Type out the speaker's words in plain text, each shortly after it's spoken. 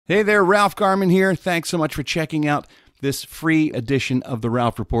Hey there, Ralph Garman here. Thanks so much for checking out this free edition of The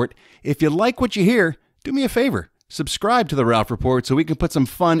Ralph Report. If you like what you hear, do me a favor. Subscribe to The Ralph Report so we can put some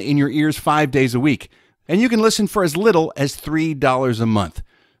fun in your ears 5 days a week. And you can listen for as little as $3 a month.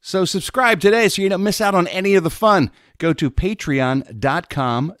 So subscribe today so you don't miss out on any of the fun. Go to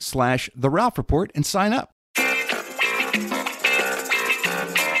patreon.com/The Ralph Report and sign up.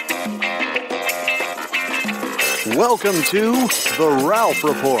 Welcome to The Ralph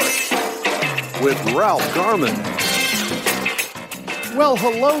Report with Ralph Garman. Well,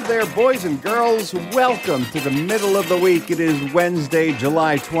 hello there, boys and girls. Welcome to the middle of the week. It is Wednesday,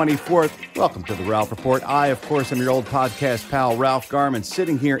 July 24th. Welcome to the Ralph Report. I, of course, am your old podcast pal, Ralph Garman.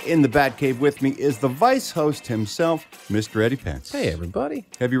 Sitting here in the Batcave with me is the vice host himself, Mr. Eddie Pence. Hey, everybody.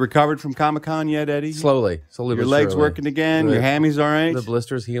 Have you recovered from Comic-Con yet, Eddie? Slowly. Your legs working again? Your hammies all right? The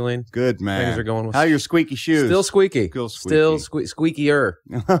blister's healing. Good, man. Things are going. How are your squeaky shoes? Still squeaky. Still squeakier.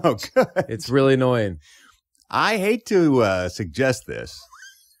 Oh, good. It's really annoying. I hate to suggest this.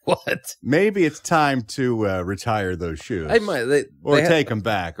 What? Maybe it's time to retire those shoes. Take them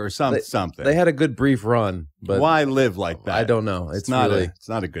back or something. They had a good brief run, but why live like that? I don't know. It's not a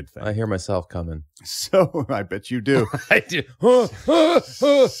good thing. I hear myself coming. So I bet you do. I do.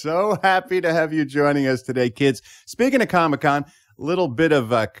 So happy to have you joining us today, kids. Speaking of Comic-Con, little bit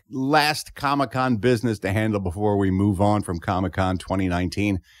of last Comic-Con business to handle before we move on from Comic-Con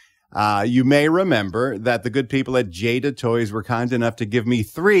 2019. You may remember that the good people at Jada Toys were kind enough to give me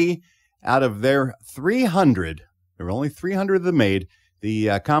 3 out of their 300. There were only 300 of them made.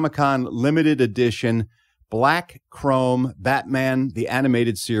 The Comic-Con limited edition black chrome Batman, the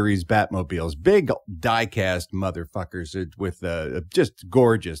animated series Batmobiles. Big die-cast motherfuckers with just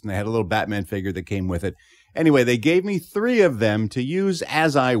gorgeous. And they had a little Batman figure that came with it. Anyway, they gave me 3 of them to use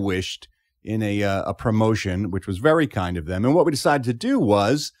as I wished in a promotion, which was very kind of them. And what we decided to do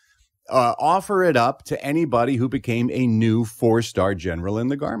was offer it up to anybody who became a new 4-star general in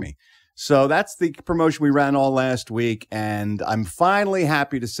the Garmy. So that's the promotion we ran all last week, and I'm finally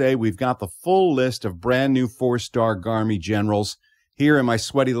happy to say we've got the full list of brand new 4-star Garmy generals here in my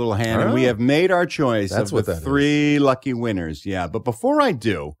sweaty little hand, and we have made our choice of the 3 lucky winners. Yeah, but before I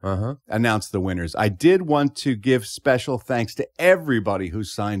do announce the winners, I did want to give special thanks to everybody who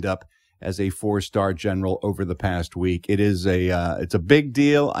signed up as a 4-star general over the past week. It's a big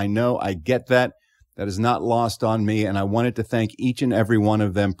deal. I know, I get that. That is not lost on me, and I wanted to thank each and every one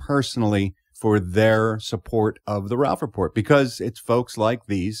of them personally for their support of the Ralph Report, because it's folks like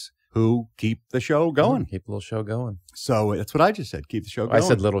these who keep the show going. Keep the little show going. So that's what I just said. Keep the show going. I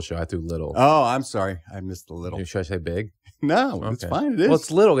said little show. I threw little. Oh, I'm sorry. I missed the little. Should I say big? No, it's fine. It is. Well, it's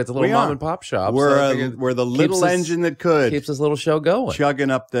little. It's a little mom and pop shop. We're the little engine that could. Keeps this little show going.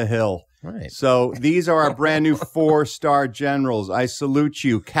 Chugging up the hill. Right. So these are our brand new 4-star generals. I salute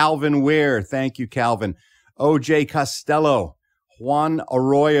you. Calvin Weir. Thank you, Calvin. O.J. Costello. Juan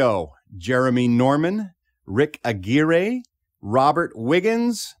Arroyo. Jeremy Norman. Rick Aguirre. Robert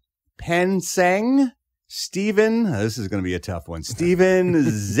Wiggins. Pen Seng. Stephen, this is going to be a tough one. Stephen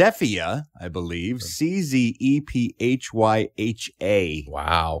Zephia, I believe. Czephyha.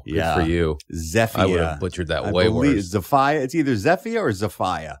 Wow. Good for you. Zephia. I would have butchered that way worse. Zephia. It's either Zephia or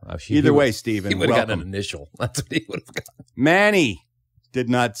Zephia. Either way, Stephen. He would have gotten an initial. That's what he would have gotten. Manny did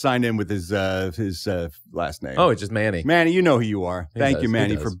not sign in with his last name. Oh, it's just Manny. Manny, you know who you are. Thank you,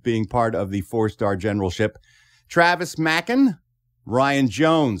 Manny, for being part of the 4-star generalship. Travis Mackin. Ryan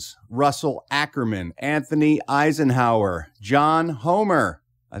Jones, Russell Ackerman, Anthony Eisenhower, John Homer.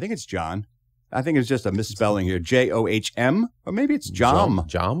 I think it's John. I think it's just a misspelling here. Johm, or maybe it's Jom.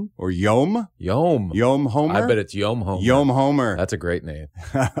 Jom? Or Yom. Yom Homer. I bet it's Yom Homer. Yom Homer. That's a great name.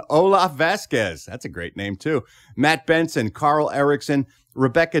 Olaf Vasquez. That's a great name, too. Matt Benson, Carl Erickson,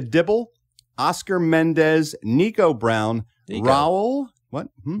 Rebecca Dibble, Oscar Mendez, Nico Brown, Raul. What?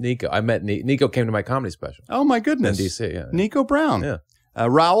 Nico. I met Nico came to my comedy special. Oh, my goodness. In D.C., yeah. Nico Brown. Yeah.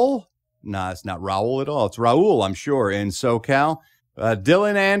 Raul? No, it's not Raul at all. It's Raul, I'm sure, in SoCal.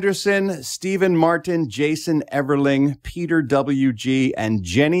 Dylan Anderson, Stephen Martin, Jason Everling, Peter W.G., and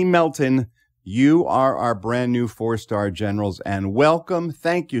Jenny Melton. You are our brand new 4-star generals, and welcome.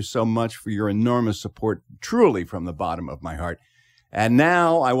 Thank you so much for your enormous support, truly from the bottom of my heart. And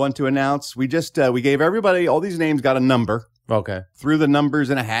now I want to announce, we gave everybody, all these names got a number. Okay. Threw the numbers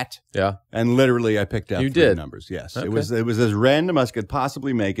in a hat. Yeah. And literally I picked out three numbers. Yes. Okay. It was as random as I could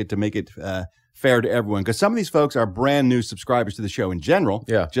possibly make it to make it fair to everyone. Because some of these folks are brand new subscribers to the show in general.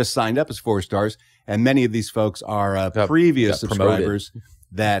 Yeah. Just signed up as 4 stars. And many of these folks are previous subscribers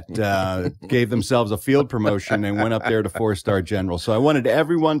that gave themselves a field promotion and went up there to 4-star general. So I wanted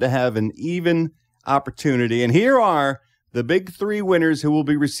everyone to have an even opportunity. And here are the big three winners who will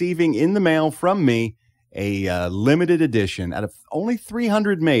be receiving in the mail from me a limited edition out of only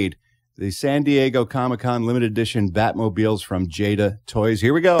 300 made, the San Diego Comic-Con limited edition Batmobiles from Jada Toys.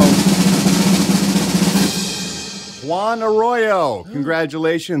 Here we go. Juan Arroyo.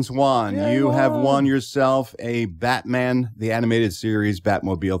 Congratulations, Juan. Yeah, you have Juan. won yourself a Batman, the animated series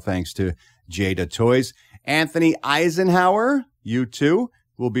Batmobile, thanks to Jada Toys. Anthony Eisenhower, you too,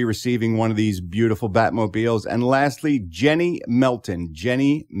 will be receiving one of these beautiful Batmobiles. And lastly, Jenny Melton.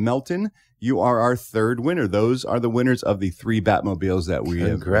 Jenny Melton, you are our third winner. Those are the winners of the 3 Batmobiles that we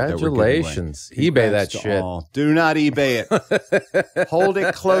have. Congratulations. eBay that shit. All. Do not eBay it. Hold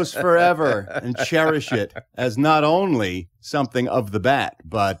it close forever and cherish it as not only something of the Bat,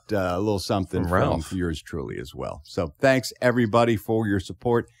 but a little something from Ralph. yours truly as well. So thanks, everybody, for your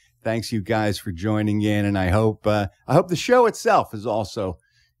support. Thanks, you guys, for joining in. And I hope the show itself is also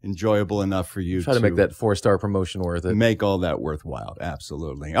enjoyable enough for you Try to make that 4-star promotion worth it. make all that worthwhile.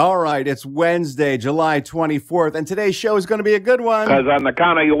 Absolutely. All right, it's Wednesday, July 24th, and today's show is going to be a good one. Because on the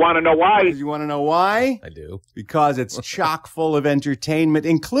counter, you want to know why? You want to know why? I do. Because it's chock full of entertainment,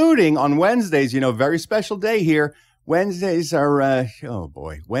 including on Wednesdays, very special day here. Wednesdays are,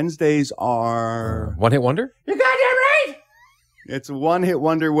 Wednesdays are... One-hit wonder? You got that right! It's a one-hit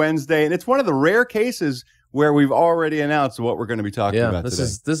wonder Wednesday, and it's one of the rare cases where we've already announced what we're going to be talking about this today.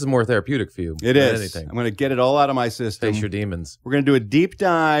 This is more therapeutic for you. It than is. anything. I'm going to get it all out of my system. Face your demons. We're going to do a deep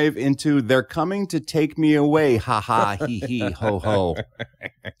dive into They're Coming to Take Me Away. Ha ha, hee hee, ho ho.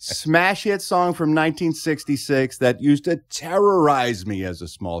 Smash hit song from 1966 that used to terrorize me as a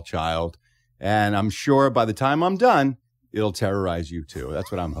small child. And I'm sure by the time I'm done, it'll terrorize you too. That's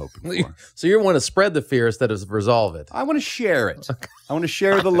what I'm hoping for. So you want to spread the fear instead of resolve it. I want to share it. I want to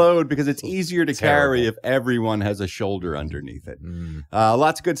share the load because it's easier to carry if everyone has a shoulder underneath it.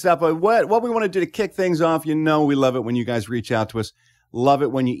 Lots of good stuff. But what we want to do to kick things off, we love it when you guys reach out to us. Love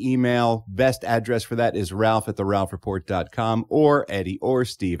it when you email. Best address for that is Ralph@theralphreport.com or Eddie or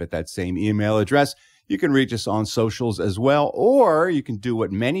Steve at that same email address. You can reach us on socials as well, or you can do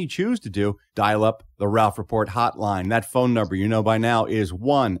what many choose to do, dial up the Ralph Report hotline. That phone number, by now, is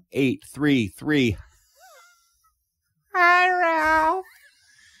 1-833. Hi, Ralph.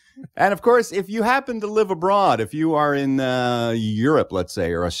 And, of course, if you happen to live abroad, if you are in Europe, let's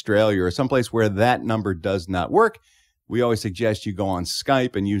say, or Australia, or someplace where that number does not work, we always suggest you go on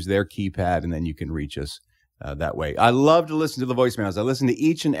Skype and use their keypad, and then you can reach us that way. I love to listen to the voicemails. I listen to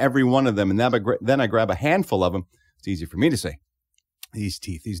each and every one of them, and then I grab a handful of them. It's easy for me to say.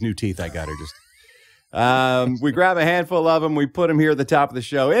 These new teeth I got are just... we grab a handful of them. We put them here at the top of the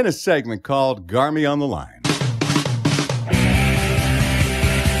show in a segment called Garmy on the Line.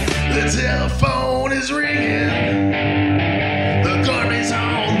 The telephone is ringing. The Garmy's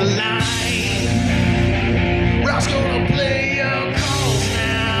on the line. Ralph's gonna play your calls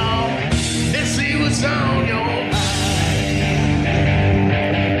now and see what's on your mind.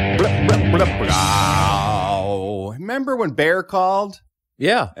 Remember when Bear called?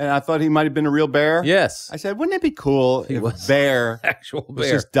 Yeah. And I thought he might have been a real bear? Yes. I said, wouldn't it be cool if Bear Actual was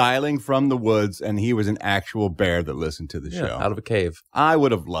bear. just dialing from the woods and he was an actual bear that listened to the show? Out of a cave. I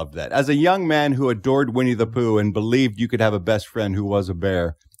would have loved that. As a young man who adored Winnie the Pooh and believed you could have a best friend who was a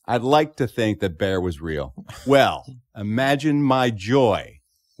bear, I'd like to think that Bear was real. Well, imagine my joy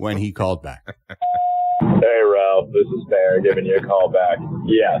when he called back. Hey, Ralph, this is Bear giving you a call back.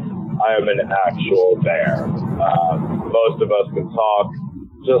 Yes, I am an actual bear. Most of us can talk,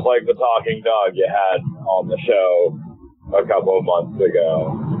 just like the talking dog you had on the show a couple of months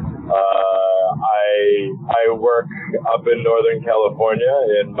ago. I work up in Northern California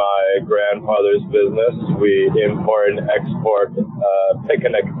in my grandfather's business. We import and export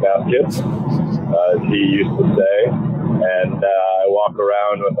picnic baskets, as he used to say. And I walk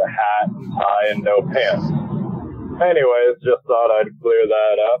around with a hat, tie, and no pants. Anyways, just thought I'd clear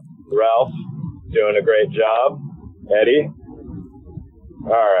that up. Ralph, doing a great job. Eddie?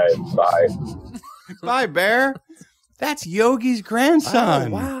 All right, bye. Bye, Bear. That's Yogi's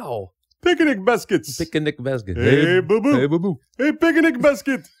grandson. Oh, wow. Picnic baskets. Picnic basket. Hey, boo-boo. Hey, boo-boo. Hey, picnic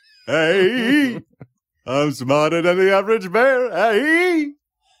basket. Hey, I'm smarter than the average bear. Hey.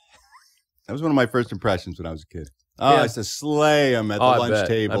 That was one of my first impressions when I was a kid. Oh, I used to slay him at the lunch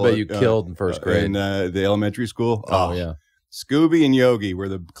table. I bet you killed in first grade. In the elementary school. Oh, yeah. Scooby and Yogi were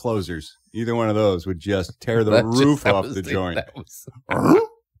the closers. Either one of those would just tear the roof off the joint.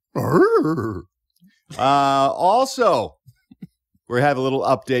 Also, we have a little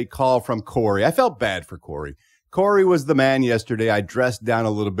update call from Corey. I felt bad for Corey. Corey was the man yesterday. I dressed down a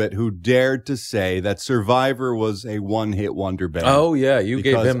little bit who dared to say that Survivor was a one-hit wonder band. Oh, yeah. You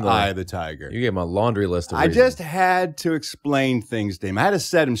gave him Eye of the Tiger. You gave him a laundry list of I reasons. just had to explain things to him. I had to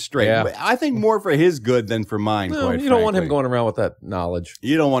set him straight. Yeah. I think more for his good than for mine, No, quite you don't want him frankly. going around with that knowledge.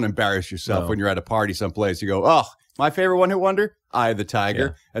 You don't want to embarrass yourself No. when you're at a party someplace. You go, oh, my favorite one-hit wonder, Eye of the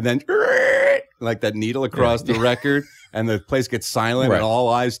Tiger. And then like that needle across the record, and the place gets silent and all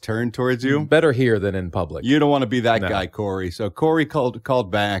eyes turn towards you. Better here than in public. You don't want to be that guy, Corey. So Corey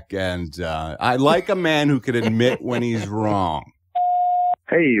called back, and I like a man who could admit when he's wrong.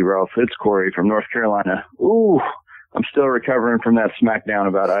 Hey, Ralph, it's Corey from North Carolina. Ooh, I'm still recovering from that smackdown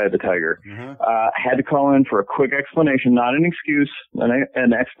about Eye of the Tiger. Had to call in for a quick explanation, not an excuse,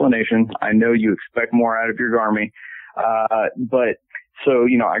 an explanation. I know you expect more out of your Garmy. But so,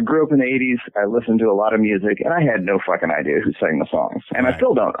 you know, I grew up in the 80s. I listened to a lot of music, and I had no fucking idea who sang the songs. And I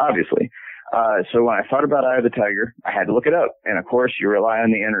still don't, obviously. So when I thought about Eye of the Tiger, I had to look it up. And of course, you rely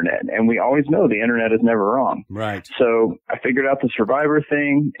on the internet. And we always know the internet is never wrong. Right. So I figured out the Survivor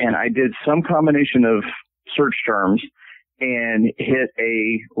thing, and I did some combination of search terms and hit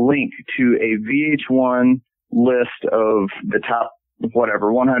a link to a VH1 list of the top,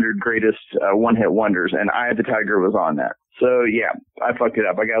 100 greatest one-hit wonders, and Eye of the Tiger was on that. So, yeah, I fucked it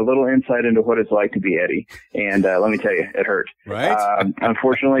up. I got a little insight into what it's like to be Eddie, and let me tell you, it hurt. Right.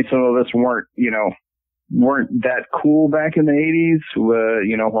 Unfortunately, some of us weren't that cool back in the 80s.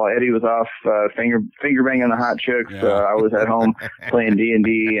 You know, while Eddie was off finger banging the hot chicks, I was at home playing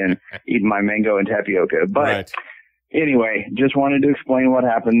D&D and eating my mango and tapioca. But anyway, just wanted to explain what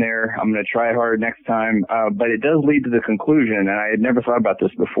happened there. I'm going to try hard next time. But it does lead to the conclusion, and I had never thought about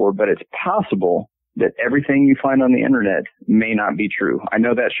this before, but it's possible that everything you find on the internet may not be true. I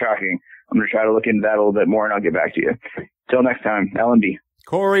know that's shocking. I'm going to try to look into that a little bit more, and I'll get back to you. Till next time, L&B.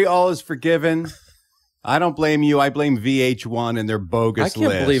 Corey, all is forgiven. I don't blame you. I blame VH1 and their bogus I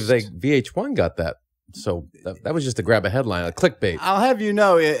can't list. believe VH1 got that. So that was just to grab a headline, a clickbait. I'll have you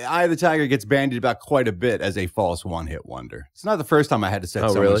know, Eye of the Tiger gets bandied about quite a bit as a false one-hit wonder. It's not the first time I had to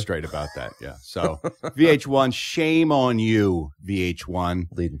set someone straight about that. Yeah. So VH1, shame on you, VH1.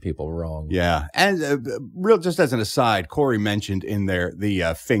 Leading people wrong. Yeah. And just as an aside, Corey mentioned in there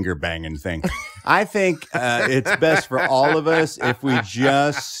the finger banging thing. I think it's best for all of us if we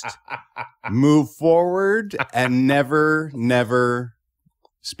just move forward and never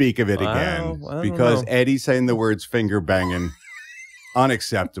speak of it again, because Eddie saying the words finger banging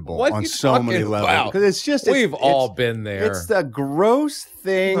unacceptable on so many levels. Because we've all been there. It's the gross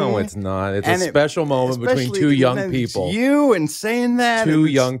thing. No, it's not. It's a special moment between two young people. You and saying that two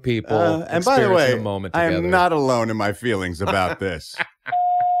young people. And by the way, I together. am not alone in my feelings about this.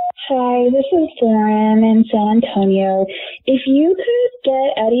 Hi, this is Lauren in San Antonio. If you could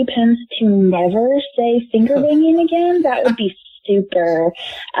get Eddie Pence to never say finger banging again, that would be super.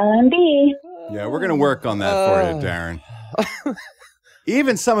 LMB. Yeah, we're going to work on that for you, Darren.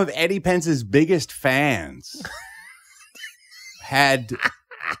 Even some of Eddie Pence's biggest fans had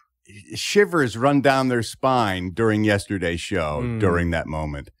shivers run down their spine during yesterday's show, during that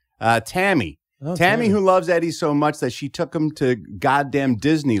moment. Tammy. Tammy, who loves Eddie so much that she took him to goddamn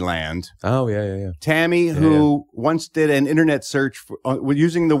Disneyland. Oh, yeah. Tammy, who once did an internet search for,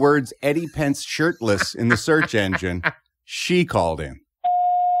 using the words Eddie Pence shirtless in the search engine. She called in.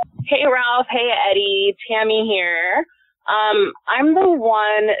 Hey, Ralph. Hey, Eddie. Tammy here. I'm the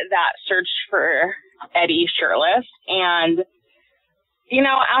one that searched for Eddie shirtless. And, you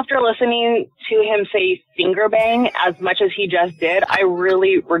know, after listening to him say finger bang as much as he just did, I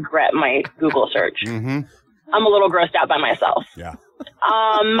really regret my Google search. I'm a little grossed out by myself. Yeah.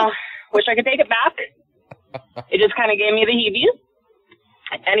 Wish I could take it back. It just kind of gave me the heebies.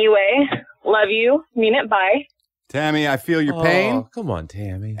 Anyway, love you. Mean it. Bye. Tammy, I feel your pain. Oh, come on,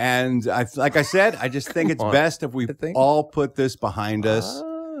 Tammy. And like I said, I just think it's best if we all put this behind us.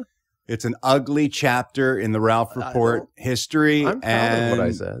 It's an ugly chapter in the Ralph Report history. I'm proud of what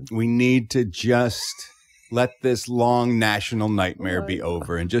I said. We need to just let this long national nightmare be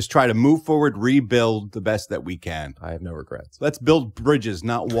over and just try to move forward, rebuild the best that we can. I have no regrets. Let's build bridges,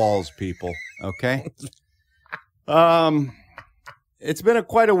 not walls, people. Okay? It's been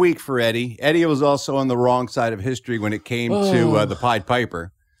quite a week for Eddie. Eddie was also on the wrong side of history when it came to the Pied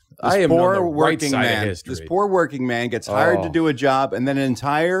Piper. This I am poor on the right working side man. of history. This poor working man gets hired to do a job, and then an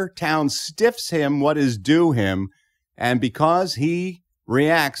entire town stiffs him what is due him, and because he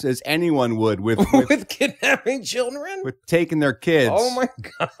reacts as anyone would with kidnapping children, with taking their kids. Oh my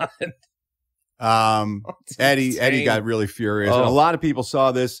God! Eddie got really furious, and a lot of people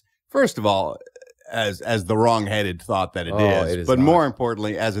saw this. First of all, as the wrong-headed thought that it is, but more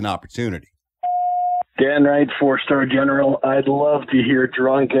importantly, as an opportunity. Dan Wright, 4-star general. I'd love to hear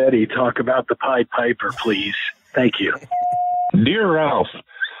Drunk Eddie talk about the Pied Piper, please. Thank you. Dear Ralph,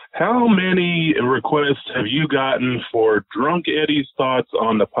 how many requests have you gotten for Drunk Eddie's thoughts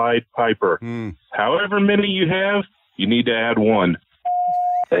on the Pied Piper? However many you have, you need to add one.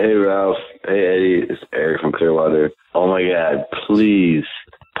 Hey, Ralph. Hey, Eddie. It's Eric from Clearwater. Oh, my God. Please,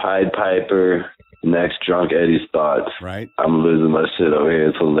 Pied Piper, next Drunk Eddie's thoughts. Right. I'm losing my shit over here.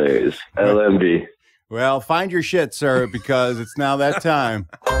 It's hilarious. LMD. Well, find your shit, sir, because it's now that time.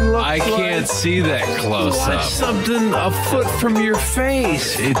 I can't see that close up. Something a foot from your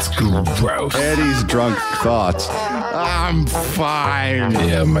face. It's gross. Eddie's drunk thoughts. I'm fine.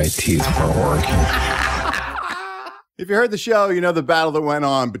 Yeah, my teeth weren't working. If you heard the show, you know the battle that went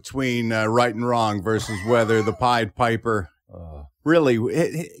on between right and wrong versus whether the Pied Piper really,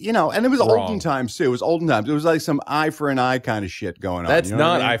 and it was olden times, too. It was olden times. It was like some eye for an eye kind of shit going on. That's you know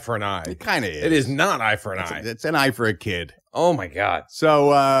not what I mean? eye for an eye. It kind of is. It is not eye for an eye. It's an eye for a kid. Oh, my God.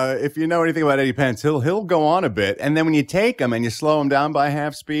 So if you know anything about Eddie Pence, he'll go on a bit. And then when you take him and you slow him down by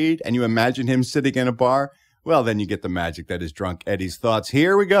half speed and you imagine him sitting in a bar, well, then you get the magic that is Drunk Eddie's thoughts.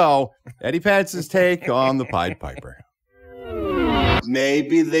 Here we go. Eddie Pence's take on the Pied Piper.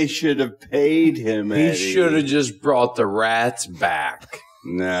 Maybe they should have paid him, Eddie. He should have just brought the rats back.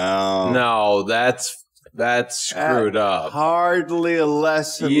 No, that's screwed up. Hardly a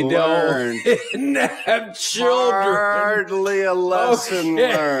lesson You learned. don't have children. Hardly a lesson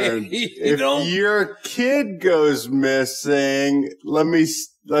learned. If your kid goes missing, let me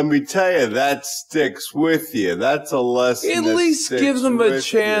tell you, that sticks with you. That's a lesson. At least give them a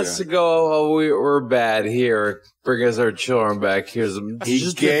chance to go, oh, we're bad here. Bring us our children back. Here's them. He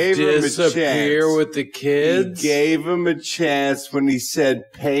just gave him a disappear chance. with the kids. He gave him a chance when he said,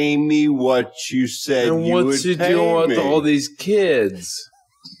 "Pay me what you said and you would what's he pay doing me." with all these kids?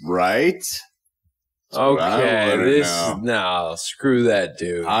 Right? Okay, no, screw that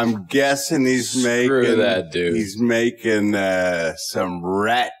dude. I'm guessing he's Screw that dude. He's making some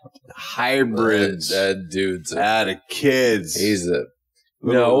rat hybrids. That dude's out of kids. He's a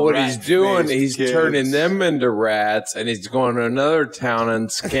Little what he's doing, he's kids. turning them into rats, and he's going to another town and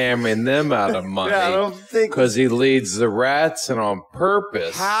scamming them out of money. Yeah, I don't think because he leads the rats and on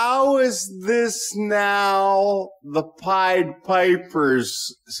purpose. How is this now the Pied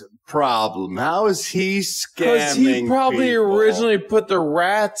Piper's problem? How is he scamming? Because he probably people? originally put the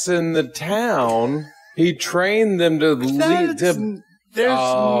rats in the town. He trained them to lead to. There's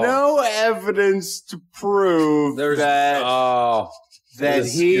no evidence to prove that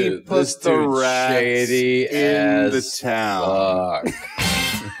he put the rats shady in the as town.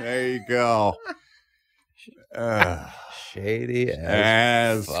 There you go. Shady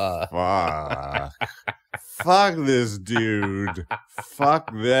as fuck. Fuck this dude.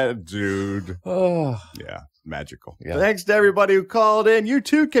 Fuck that dude. Oh. Yeah, magical. Yeah. Thanks to everybody who called in. You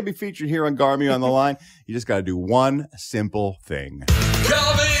too can be featured here on Garmy on the Line. You just got to do one simple thing.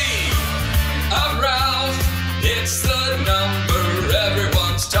 Call me, I'm Ralph. It's the number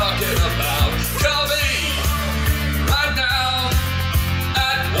everyone's talking about. Call me right now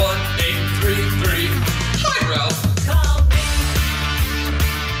at 1-833. Hi, Ralph.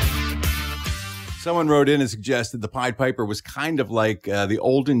 Someone wrote in and suggested the Pied Piper was kind of like the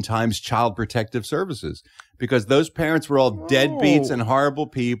olden times Child Protective Services, because those parents were all deadbeats and horrible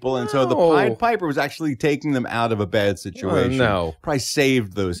people, and so the Pied Piper was actually taking them out of a bad situation. Probably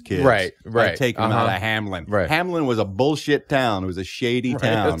saved those kids. Right. By taking them out of Hamlin. Right. Hamlin was a bullshit town. It was a shady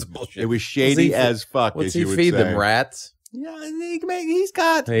town. That's bullshit. It was shady as fuck. What's as he you would feed say. them, rats? Yeah, he's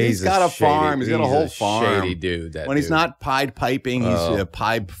got a farm. He's got a whole farm. Shady dude. When he's not Pied Piping, he's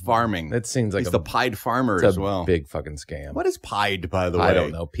Pied farming. That seems like he's the Pied farmer it's as a well. big fucking scam. What is Pied, by the way? I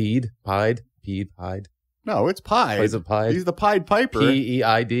don't know. Pied? No, it's Pied. Is it Pied? He's the Pied Piper.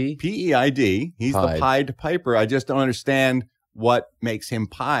 P-E-I-D? P-E-I-D. He's the Pied Piper. I just don't understand what makes him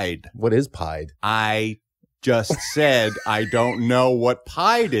Pied. What is Pied? I just said I don't know what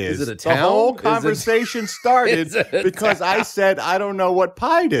Pied is. Is it a town? The whole conversation started because town? I said I don't know what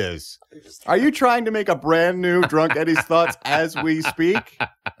Pied is. Are you trying to make a brand new Drunk Eddie's Thoughts as we speak?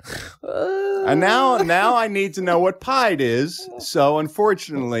 And now I need to know what Pied is. So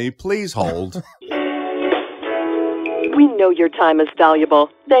unfortunately, please hold. We know your time is valuable.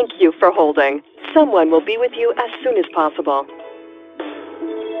 Thank you for holding. Someone will be with you as soon as possible.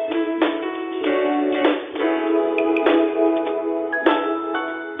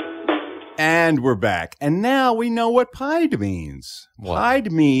 And we're back. And now we know what pied means. What?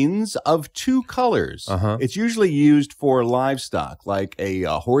 Pied means of two colors. Uh-huh. It's usually used for livestock, like a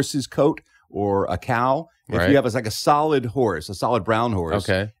horse's coat or a cow. If Right. you have like a solid horse, a solid brown horse,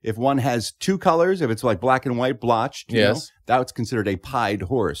 Okay. if one has two colors, if it's like black and white blotched, you know, Yes. that's considered a pied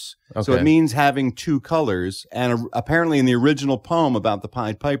horse. So Okay. it means having two colors. And apparently in the original poem about the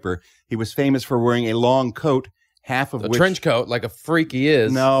Pied Piper, he was famous for wearing a long coat, half of A which... trench coat, like a freak he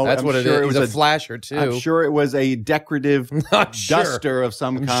is. No, that's I'm what it sure is. it He's was a flasher too. I'm sure it was a decorative duster of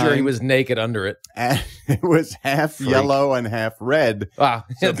some I'm kind. sure he was naked under it. And it was half Freak. yellow and half red. Ah,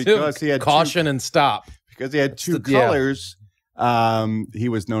 So because he had caution and stop. Because he had two the- yeah. colors, he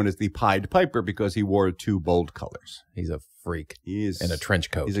was known as the Pied Piper because he wore two bold colors. He's a freak. He is in a trench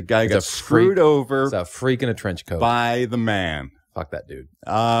coat. He's a guy who He's got a screwed freak. over. He's a freak in a trench coat. By the man. Fuck that dude.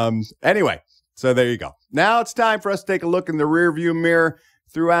 Anyway, so there you go. Now it's time for us to take a look in the rearview mirror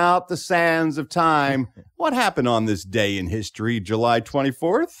throughout the sands of time. What happened on this day in history, July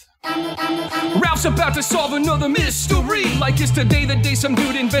 24th? Ralph's about to solve another mystery. Like is today the day some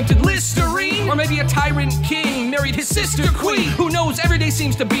dude invented Listerine? Or maybe a tyrant king married his sister queen. Who knows, every day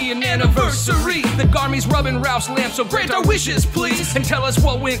seems to be an anniversary. The Garmy's rubbing Ralph's lamp, so grant our wishes, please. And tell us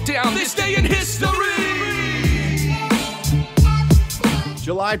what went down this day in history.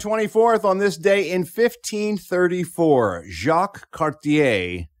 July 24th, on this day in 1534, Jacques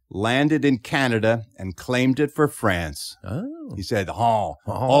Cartier landed in Canada and claimed it for France. Oh. He said, all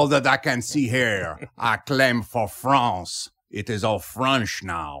that I can see here, I claim for France. It is all French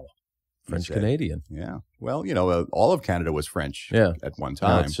now. French Canadian. Yeah. Well, you know, all of Canada was French at one Now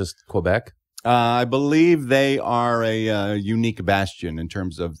time. it's just Quebec. I believe they are a unique bastion in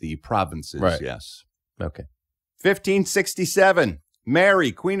terms of the provinces, Right. yes. Okay. 1567,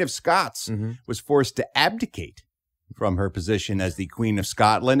 Mary, Queen of Scots, Mm-hmm. was forced to abdicate from her position as the Queen of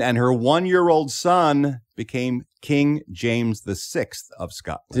Scotland, and her one-year-old son became King James VI of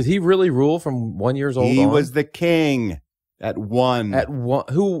Scotland. Did he really rule from 1 year old He on? was the king at one. At one.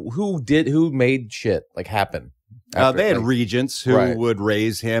 Who made shit like happen? They had like- regents who Right. would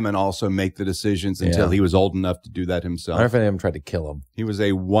raise him and also make the decisions until Yeah. he was old enough to do that I himself. wonder if any of them tried to kill him. He was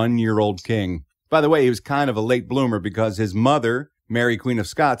a one-year-old king. By the way, he was kind of a late bloomer because his mother, Mary, Queen of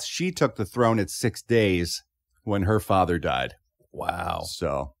Scots, she took the throne at 6 days when her father died. Wow.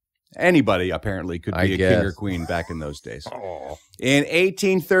 So anybody apparently could I be a king or guess. queen back in those days. Oh. In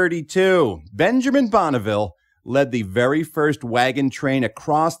 1832, Benjamin Bonneville led the very first wagon train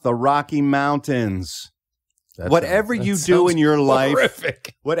across the Rocky Mountains. Whatever you do in your life,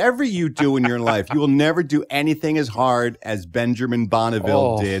 whatever you do in your life, you will never do anything as hard as Benjamin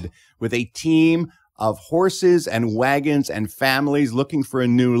Bonneville did with a team of horses and wagons and families looking for a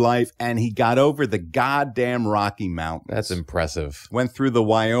new life, and he got over the goddamn Rocky Mountains. That's impressive. Went through the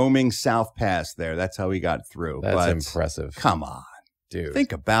Wyoming South Pass there. That's how he got through. That's But impressive. Come on. Dude.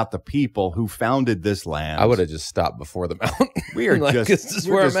 Think about the people who founded this land. I would have just stopped before the mountain. We are Like, just, this is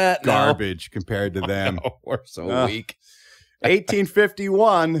we're where just I'm at now. garbage compared to them. We're so Ugh. weak.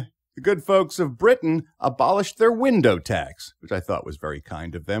 1851, the good folks of Britain abolished their window tax, which I thought was very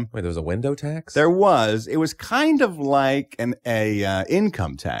kind of them. Wait, there was a window tax? There was. It was kind of like an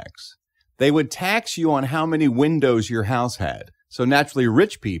income tax. They would tax you on how many windows your house had. So naturally,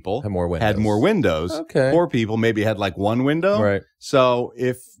 rich people Had more windows. Okay. Poor people maybe had like one window. Right. So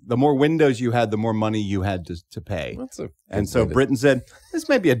if the more windows you had, the more money you had to pay. And so Britain said, this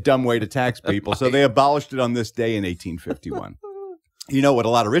may be a dumb way to tax people. So they abolished it on this day in 1851. You know what a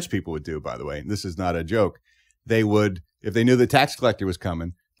lot of rich people would do, by the way, and this is not a joke. They would, if they knew the tax collector was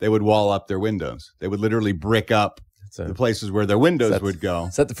coming, they would wall up their windows. They would literally brick up the places where their windows would go.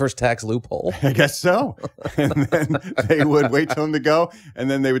 Is that the first tax loophole? I guess so. And then they would wait till them to go,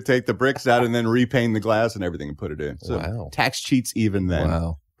 and then they would take the bricks out and then repaint the glass and everything and put it in. So Wow. tax cheats even then.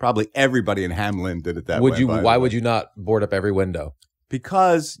 Wow. Probably everybody in Hamlin did it that Would way. you? by the Why way. would you not board up every window?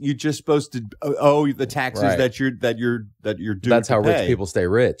 Because you're just supposed to owe the taxes Right. that you're due. That's to how rich pay. people stay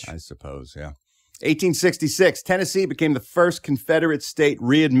rich. I suppose, yeah. 1866, Tennessee became the first Confederate state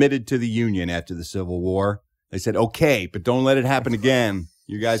readmitted to the Union after the Civil War. They said, okay, but don't let it happen again.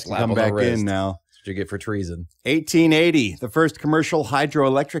 You guys Slap can come on the back wrist. in now. That's what you get for treason. 1880, the first commercial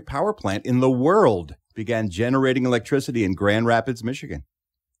hydroelectric power plant in the world began generating electricity in Grand Rapids, Michigan.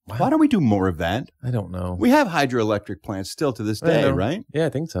 Why don't we do more of that? I don't know. We have hydroelectric plants still to this I day, know. right? Yeah, I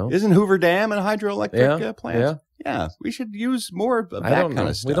think so. Isn't Hoover Dam a hydroelectric Yeah, plant? yeah. Yeah, we should use more of that I don't kind know.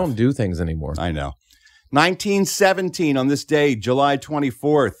 of stuff. We don't do things anymore. I know. 1917, on this day, July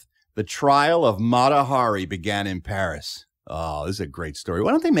 24th, the trial of Mata Hari began in Paris. Oh, this is a great story.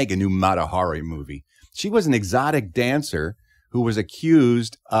 Why don't they make a new Mata Hari movie? She was an exotic dancer who was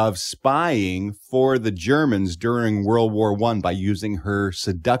accused of spying for the Germans during World War I by using her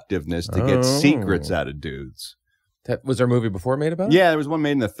seductiveness to get secrets out of dudes. Was there a movie before made about it? Yeah, there was one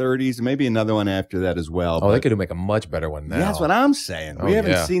made in the 30s, and maybe another one after that as well. Oh, they could make a much better one now. Yeah, that's what I'm saying. We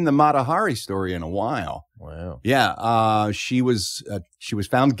haven't seen the Mata Hari story in a while. Wow. Yeah, she was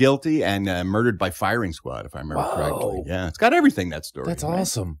found guilty and murdered by firing squad, if I remember correctly. Yeah, it's got everything, that story. That's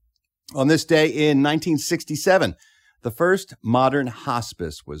awesome. On this day in 1967, the first modern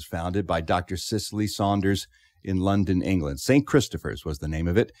hospice was founded by Dr. Cicely Saunders in London, England. St. Christopher's was the name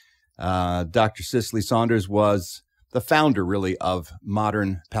of it. Dr. Cicely Saunders was the founder, really, of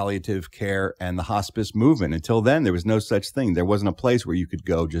modern palliative care and the hospice movement. Until then, there was no such thing. There wasn't a place where you could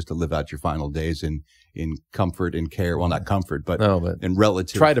go just to live out your final days in comfort and care. Well, not comfort, but in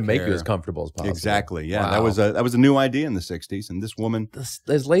relative try to make care. you as comfortable as possible. Exactly. Yeah, Wow. that was a new idea in the 60s. And this woman,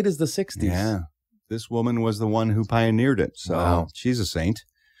 as late as the 60s. Yeah, this woman was the one who pioneered it. So Wow. she's a saint.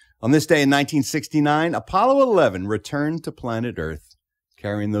 On this day in 1969, Apollo 11 returned to planet Earth,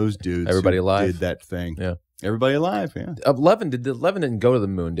 carrying those dudes. Everybody who alive. did that thing. Yeah. Everybody alive, yeah. 11 didn't go to the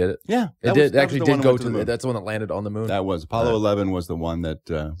moon, did it? Yeah. It that actually was the one did that go went to the the moon. That's the one that landed on the moon? That was. Apollo 11 was the one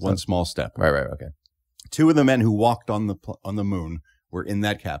that, one small step. Right, okay. Two of the men who walked on the moon were in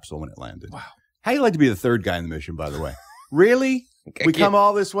that capsule when it landed. Wow. How do you like to be the third guy in the mission, by the way? Really? We come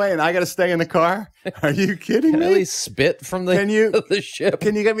all this way and I got to stay in the car? Are you kidding Can me? I at least spit from the, the ship?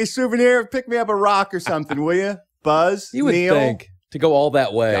 Can you get me a souvenir? Pick me up a rock or something, will you? Buzz? You would Neil? think to go all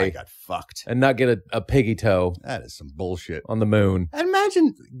that way. I got fucked. And not get a piggy toe. That is some bullshit. On the moon. And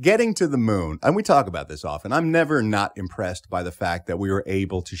imagine getting to the moon. And we talk about this often. I'm never not impressed by the fact that we were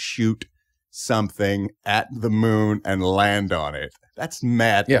able to shoot something at the moon and land on it. That's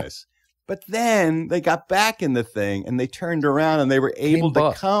madness. But then they got back in the thing and they turned around and they were able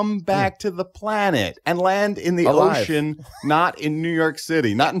to come back to the planet and land in the Alive. ocean, not in New York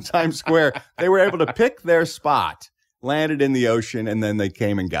City, not in Times Square. They were able to pick their spot, landed in the ocean, and then they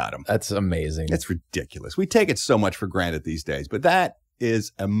came and got them. That's amazing. It's ridiculous. We take it so much for granted these days, but that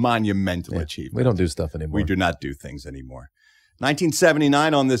is a monumental achievement. We don't do stuff anymore. We do not do things anymore.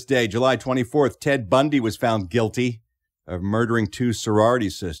 1979 on this day, July 24th, Ted Bundy was found guilty of murdering two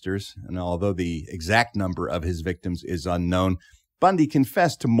sorority sisters. And although the exact number of his victims is unknown, Bundy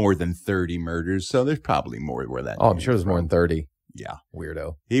confessed to more than 30 murders. So there's probably more where that I'm sure there's more than 30. Yeah.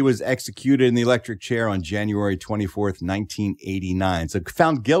 Weirdo. He was executed in the electric chair on January 24th, 1989. So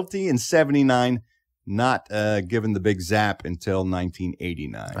found guilty in 79, not given the big zap until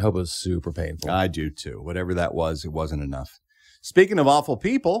 1989. I hope it was super painful. I do too. Whatever that was, it wasn't enough. Speaking of awful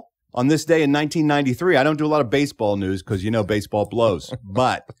people, on this day in 1993, I don't do a lot of baseball news because, baseball blows.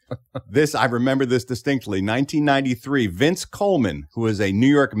 But I remember this distinctly. 1993, Vince Coleman, who was a New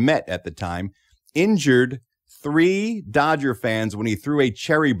York Met at the time, injured 3 Dodger fans when he threw a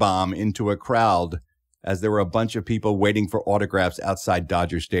cherry bomb into a crowd as there were a bunch of people waiting for autographs outside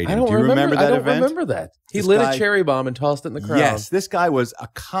Dodger Stadium. Do you remember that event? I don't remember that. He lit a cherry bomb and tossed it in the crowd. Yes, this guy was a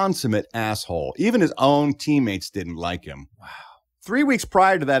consummate asshole. Even his own teammates didn't like him. Wow. 3 weeks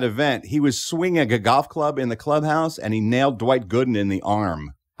prior to that event, he was swinging a golf club in the clubhouse, and he nailed Dwight Gooden in the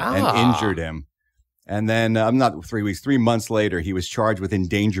arm and injured him. And then, 3 months later, he was charged with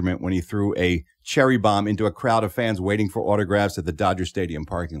endangerment when he threw a cherry bomb into a crowd of fans waiting for autographs at the Dodger Stadium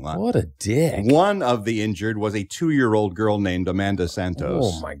parking lot. What a dick. One of the injured was a 2-year-old girl named Amanda Santos.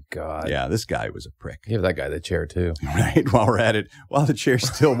 Oh, my God. Yeah, this guy was a prick. Give that guy the chair, too. Right, while we're at it, while the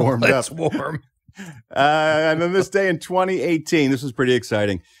chair's still warmed up. It's warm. And then this day in 2018, this was pretty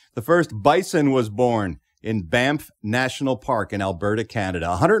exciting. The first bison was born in Banff National Park in Alberta, Canada.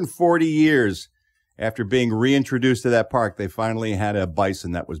 140 years after being reintroduced to that park, they finally had a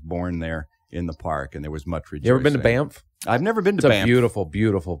bison that was born there in the park, and there was much rejoicing. You ever been to Banff? I've never been to It's Banff. a beautiful,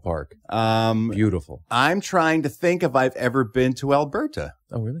 beautiful park. Beautiful. I'm trying to think if I've ever been to Alberta.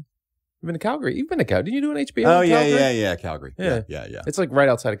 Oh, really? You've been to Calgary? You've been to Calgary? Did you do an HBO Oh, in yeah, Calgary? Calgary. Yeah. It's like right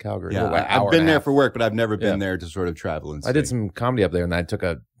outside of Calgary. Yeah, I've been there for work, but I've never been there to sort of travel and see. I did some comedy up there, and I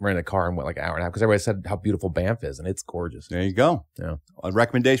rented a car and went like an hour and a half because everybody said how beautiful Banff is, and it's gorgeous. There you go. Yeah. A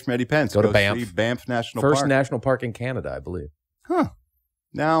recommendation from Eddie Pence. Go to Banff. See Banff National Park. First national park in Canada, I believe. Huh.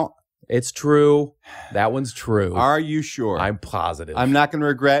 Now, it's true. That one's true. Are you sure? I'm positive. I'm not going to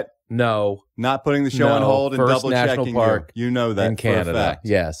regret not putting the show on hold and First double national checking park you. You know that in Canada. for a fact.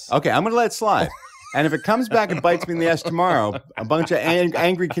 Yes. Okay, I'm going to let it slide. And if it comes back and bites me in the ass tomorrow, a bunch of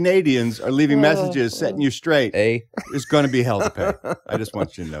angry Canadians are leaving messages setting you straight. There's going to be hell to pay. I just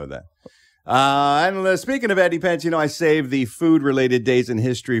want you to know that. And speaking of Eddie Pence, I save the food-related days in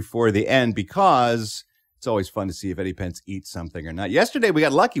history for the end because it's always fun to see if Eddie Pence eats something or not. Yesterday, we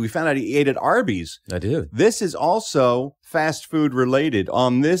got lucky. We found out he ate at Arby's. I did. This is also fast food related.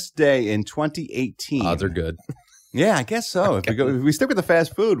 On this day in 2018. Odds are good. Yeah, I guess so. If we stick with the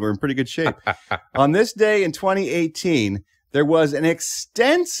fast food, we're in pretty good shape. On this day in 2018, there was an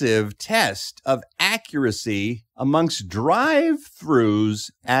extensive test of accuracy amongst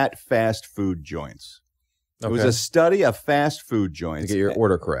drive-thrus at fast food joints. It was a study of fast food joints. To get your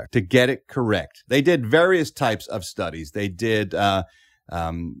order correct. To get it correct. They did various types of studies. They did how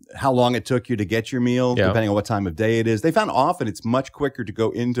long it took you to get your meal, depending on what time of day it is. They found often it's much quicker to go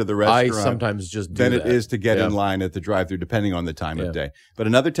into the restaurant I sometimes just do than that. it is to get in line at the drive-thru, depending on the time of day. But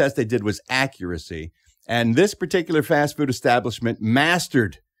another test they did was accuracy. And this particular fast food establishment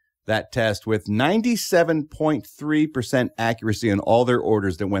mastered that test with 97.3% accuracy in all their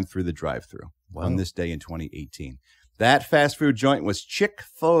orders that went through the drive-thru on this day in 2018. That fast food joint was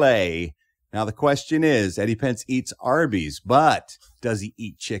Chick-fil-A. Now, the question is, Eddie Pence eats Arby's, but does he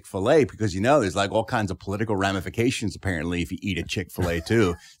eat Chick-fil-A? Because, there's like all kinds of political ramifications, apparently, if you eat at Chick-fil-A,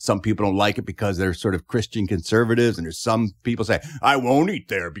 too. Some people don't like it because they're sort of Christian conservatives, and there's some people say, I won't eat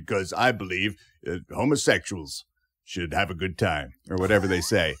there because I believe homosexuals should have a good time, or whatever they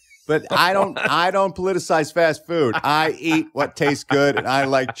say. But I don't politicize fast food. I eat what tastes good, and I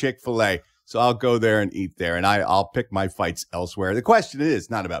like Chick-fil-A. So I'll go there and eat there, and I'll pick my fights elsewhere. The question is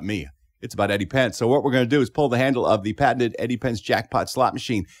not about me. It's about Eddie Pence. So what we're going to do is pull the handle of the patented Eddie Pence jackpot slot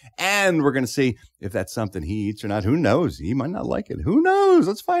machine, and we're going to see if that's something he eats or not. Who knows? He might not like it. Who knows?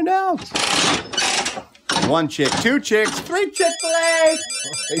 Let's find out. 1 chick, 2 chicks, 3 Chick-fil-A.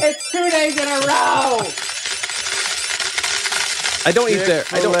 It's 2 days in a row. I don't eat there.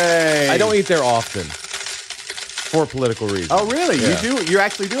 I don't eat there often. For political reasons. Oh, really? Yeah. You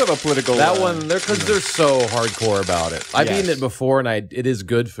actually do have a political... That one, because they're so hardcore about it. I've eaten it before, and it is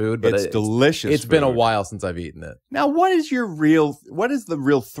good food, but it's delicious. It's been a while since I've eaten it. Now, what is the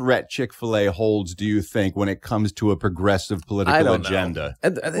real threat Chick-fil-A holds, do you think, when it comes to a progressive political agenda?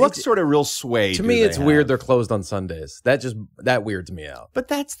 What sort of real sway to me, it's weird they're closed on Sundays. That weirds me out. But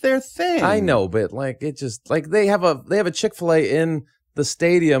that's their thing. I know, but they have a Chick-fil-A in the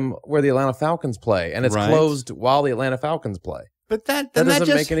stadium where the Atlanta Falcons play, and it's closed while the Atlanta Falcons play. But that doesn't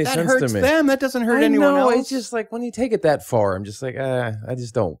make any sense hurts to me. Them. That doesn't hurt anyone else. It's just like when you take it that far, I'm just like, I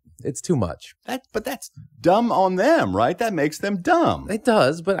just don't. It's too much. But that's dumb on them, right? That makes them dumb. It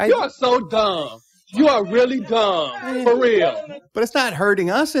does, but You are so dumb. You are really dumb. For real. But it's not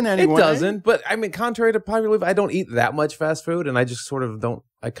hurting us in any way. It doesn't. But I mean, contrary to popular belief, I don't eat that much fast food, and I just sort of don't.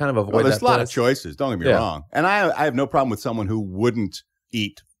 I kind of avoid that. There's a lot of choices. Don't get me wrong. And I have no problem with someone who wouldn't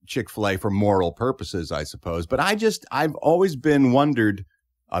eat Chick-fil-A for moral purposes, I suppose. But I've always wondered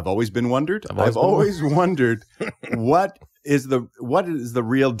what is the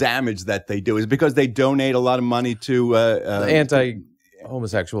real damage that they do? Is it because they donate a lot of money to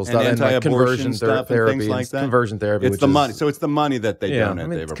anti-homosexual stuff and like conversion stuff therapy, and things like that? Conversion therapy. It's the money. So it's the money that they donate. I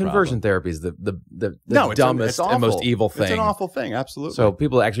mean, they have a conversion problem. therapy is the No, dumbest and most evil thing. It's an awful thing. Absolutely. So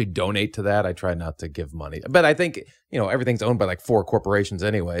people actually donate to that. I try not to give money, but I think everything's owned by like 4 corporations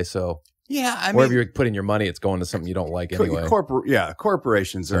anyway. So wherever you're putting your money, it's going to something you don't like anyway.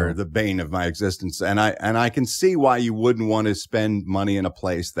 Corporations are the bane of my existence, and I can see why you wouldn't want to spend money in a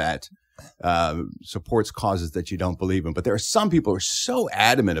place that supports causes that you don't believe in. But there are some people who are so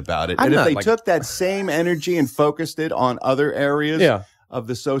adamant about it, and if they took that same energy and focused it on other areas of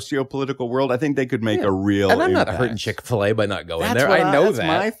the socio-political world, I think they could make a real And I'm impact. not hurting Chick-fil-A by not going That's there. what I know that's that.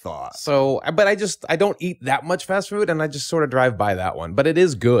 my thought. So, but I don't eat that much fast food, and I just sort of drive by that one. But it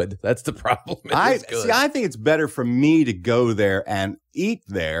is good. That's the problem. I think it's better for me to go there and eat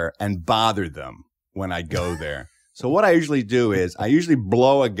there and bother them when I go there. So what I usually do is I usually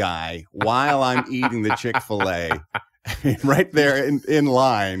blow a guy while I'm eating the Chick-fil-A right there in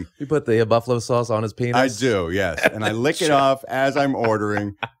line. You put the buffalo sauce on his penis? I do, yes. And I lick it off as I'm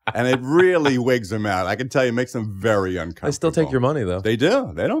ordering, and it really wigs them out. I can tell you it makes them very uncomfortable. They still take your money, though. They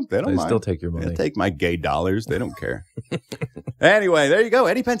do. They don't They mind. still take your money. They take my gay dollars. They don't care. Anyway, there you go.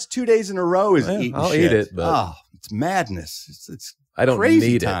 Eddie Pence 2 days in a row is eating I'll shit. eat it, but it's madness. It's I don't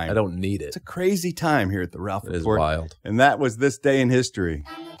crazy need time. it. I don't need it. It's a crazy time here at the Ralph Report. It is wild. And that was this day in history.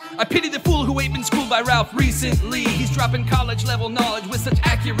 I pity the fool who ain't been schooled by Ralph recently. He's dropping college-level knowledge with such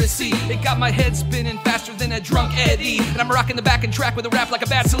accuracy. It got my head spinning faster than a drunk Eddie. And I'm rocking the back and track with a rap like a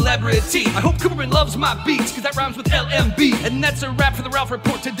bad celebrity. I hope Cooperman loves my beats, cause that rhymes with LMB. And that's a wrap for the Ralph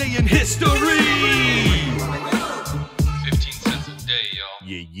Report today in history. 15 cents a day, y'all.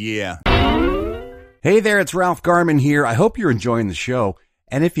 Yeah. Hey there, it's Ralph Garman here. I hope you're enjoying the show.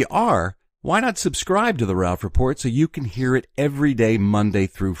 And if you are, why not subscribe to the Ralph Report so you can hear it every day, Monday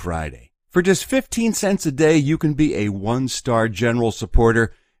through Friday? For just 15 cents a day, you can be a 1-star general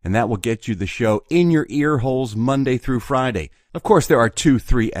supporter, and that will get you the show in your ear holes Monday through Friday. Of course, there are 2,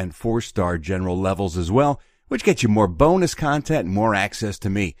 3, and 4-star general levels as well, which gets you more bonus content and more access to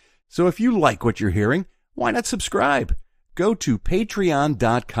me. So if you like what you're hearing, why not subscribe? Go to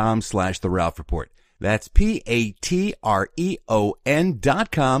patreon.com/The Ralph Report. That's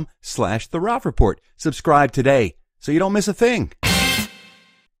patreon.com/The Ralph Report. Subscribe today so you don't miss a thing.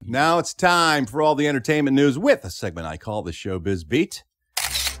 Now it's time for all the entertainment news with a segment I call the Showbiz Beat.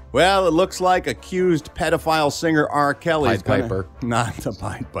 Well, it looks like accused pedophile singer R. Kelly's Piper. Not the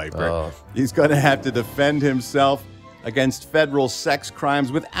Pied Piper. He's going to have to defend himself against federal sex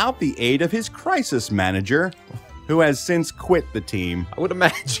crimes without the aid of his crisis manager, who has since quit the team. I would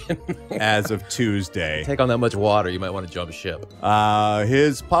imagine. As of Tuesday. Take on that much water, you might want to jump ship.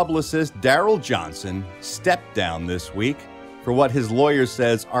 His publicist, Daryl Johnson, stepped down this week for what his lawyer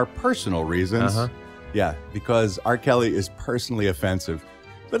says are personal reasons. Yeah, because R. Kelly is personally offensive.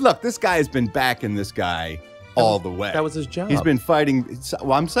 But look, this guy has been backing this guy all the way. That was his job. He's been fighting.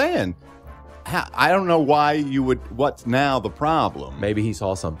 Well, I'm saying, I don't know why you would. What's now the problem? Maybe he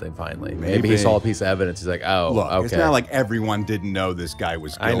saw something finally. Maybe he saw a piece of evidence. He's like, oh, look, okay. It's not like everyone didn't know this guy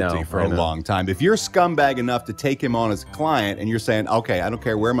was guilty for a know. long time. If you're scumbag enough to take him on as a client and you're saying, okay, I don't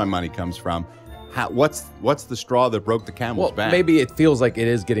care where my money comes from, what's the straw that broke the camel's back? Maybe it feels like it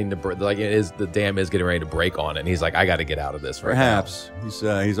is getting to the dam is getting ready to break on it. And he's like, I got to get out of this right now. Perhaps he's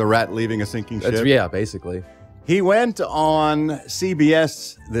a rat leaving a sinking ship. Yeah, basically. He went on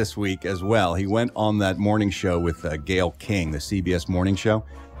CBS this week as well. He went on that morning show with Gayle King, the CBS morning show,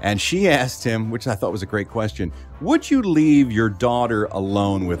 and she asked him, which I thought was a great question, would you leave your daughter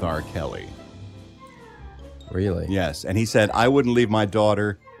alone with R. Kelly? Really? Yes, and he said, I wouldn't leave my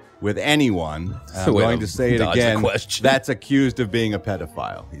daughter with anyone. I'm going to say it again. That's accused of being a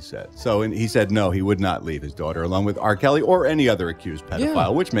pedophile, he said. So he said no, he would not leave his daughter alone with R. Kelly or any other accused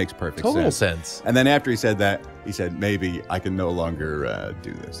pedophile, which makes perfect Total sense. And then after he said that, he said, maybe I can no longer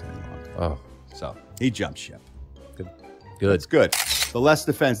do this any longer. Oh. So he jumped ship. Good. It's good. The less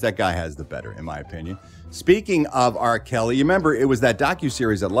defense that guy has, the better, in my opinion. Speaking of R. Kelly, you remember it was that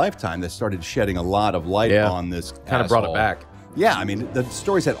docuseries at Lifetime that started shedding a lot of light on this kind of brought it back. Yeah, I mean, the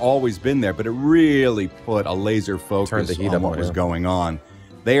stories had always been there, but it really put a laser focus on what was going on.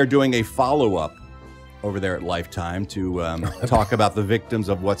 They are doing a follow-up over there at Lifetime to talk about the victims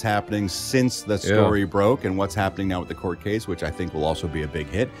of what's happening since the story broke and what's happening now with the court case, which I think will also be a big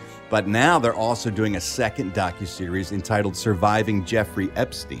hit. But now they're also doing a second docuseries entitled Surviving Jeffrey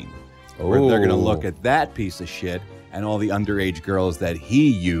Epstein, where they're going to look at that piece of shit and all the underage girls that he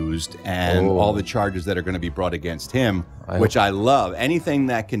used and all the charges that are going to be brought against him, which I love. Anything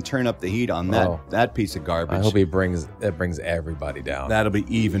that can turn up the heat on that piece of garbage. I hope it brings everybody down. That'll be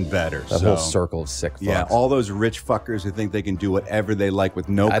even better. That whole circle of sick fucks. Yeah, all those rich fuckers who think they can do whatever they like with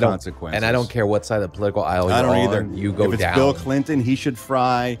no consequences. And I don't care what side of the political aisle you're I don't on, either. You go down. If it's Bill Clinton, he should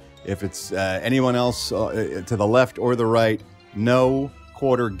fry. If it's anyone else to the left or the right, no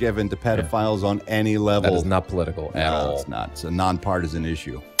quarter given to pedophiles on any level. That is not political at all. It's not. It's a nonpartisan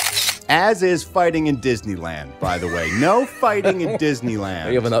issue. As is fighting in Disneyland, by the way. No fighting in Disneyland.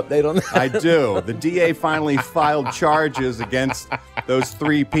 You have an update on that? I do. The DA finally filed charges against those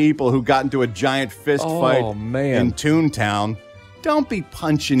 3 people who got into a giant fist fight in Toontown. Don't be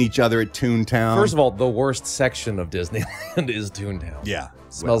punching each other at Toontown. First of all, the worst section of Disneyland is Toontown. Yeah.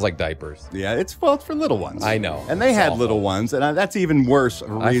 Smells like diapers. Yeah, it's for little ones. I know. And they had little ones, and that's even worse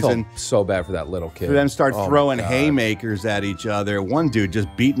reason. I felt so bad for that little kid. For them to start throwing haymakers at each other. One dude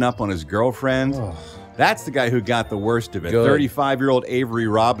just beating up on his girlfriend. That's the guy who got the worst of it. 35-year-old Avery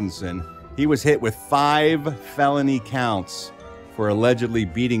Robinson. He was hit with 5 felony counts for allegedly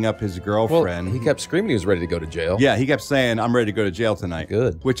beating up his girlfriend. Well, he kept screaming he was ready to go to jail. Yeah, he kept saying, I'm ready to go to jail tonight.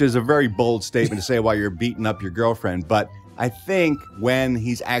 Good. Which is a very bold statement to say while you're beating up your girlfriend. But I think when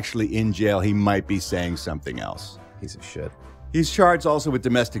he's actually in jail, he might be saying something else. Piece of shit. He's charged also with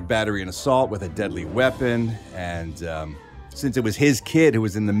domestic battery and assault with a deadly weapon. And since it was his kid who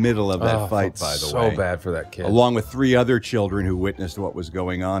was in the middle of that fight, by the way. So bad for that kid. Along with 3 other children who witnessed what was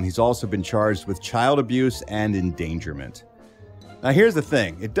going on. He's also been charged with child abuse and endangerment. Now, here's the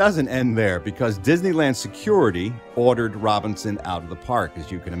thing. It doesn't end there because Disneyland security ordered Robinson out of the park,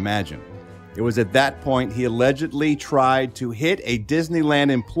 as you can imagine. It was at that point he allegedly tried to hit a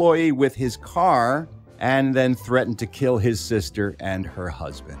Disneyland employee with his car and then threatened to kill his sister and her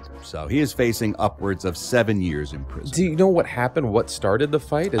husband. So he is facing upwards of 7 years in prison. Do you know what happened? What started the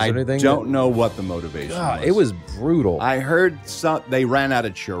fight? I don't know what the motivation was. It was brutal. I heard they ran out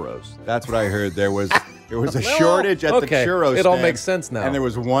of churros. That's what I heard. There was a shortage at the churro stand. It all makes sense now. And there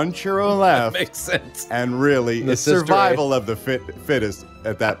was 1 churro left. That makes sense. And really, it's survival of the fittest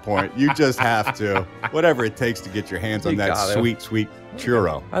at that point. You just have to, whatever it takes to get your hands on that sweet, sweet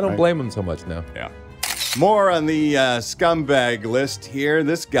churro. I don't blame him so much now. Yeah. More on the scumbag list here.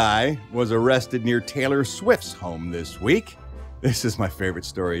 This guy was arrested near Taylor Swift's home this week. This is my favorite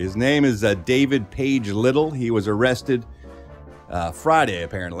story. His name is David Page Little. He was arrested Friday,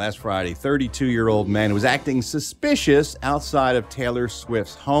 apparently, last Friday. 32-year-old man who was acting suspicious outside of Taylor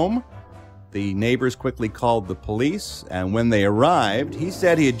Swift's home. The neighbors quickly called the police, and when they arrived, he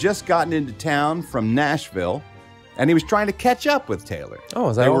said he had just gotten into town from Nashville, and he was trying to catch up with Taylor. Oh,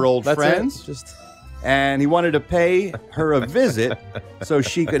 is that They were all? old That's friends. it? Just And he wanted to pay her a visit so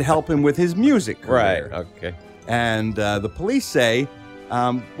she could help him with his music career. right. Okay. And the police say,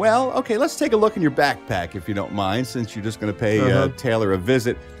 well, okay, let's take a look in your backpack if you don't mind, since you're just going to pay Taylor a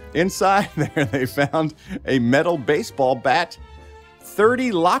visit. Inside there, they found a metal baseball bat,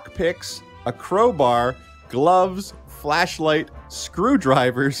 30 lockpicks, a crowbar, gloves, flashlight,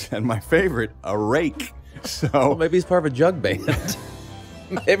 screwdrivers, and my favorite, a rake. So Well, maybe he's part of a jug band.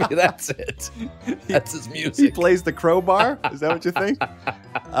 Maybe that's it. That's his music. He plays the crowbar? Is that what you think?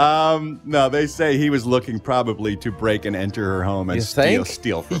 No, they say he was looking probably to break and enter her home and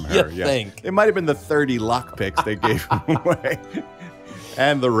steal from her. You think? It might have been the 30 lockpicks they gave him away.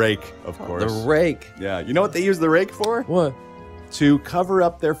 And the rake, of course. The rake. Yeah. You know what they use the rake for? What? To cover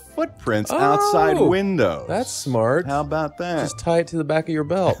up their footprints outside windows. That's smart. How about that? Just tie it to the back of your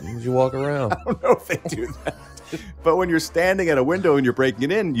belt as you walk around. I don't know if they do that. But when you're standing at a window and you're breaking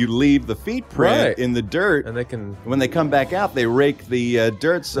it in, you leave the feet print in the dirt, and they can. When they come back out, they rake the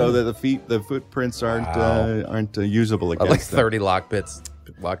dirt so that the footprints aren't usable against Like them. 30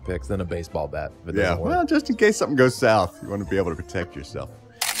 lockpicks, then a baseball bat. If it Yeah, doesn't work. well, just in case something goes south, you want to be able to protect yourself.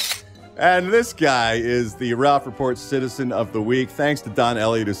 And this guy is the Ralph Report Citizen of the Week. Thanks to Don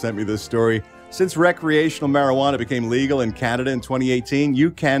Elliott who sent me this story. Since recreational marijuana became legal in Canada in 2018,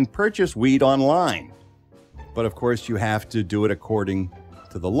 you can purchase weed online. But of course, you have to do it according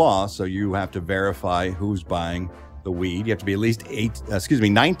to the law. So you have to verify who's buying the weed. You have to be at least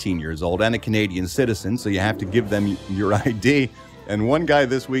 19 years old and a Canadian citizen. So you have to give them your ID. And one guy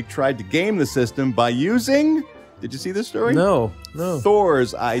this week tried to game the system by using, did you see this story? No.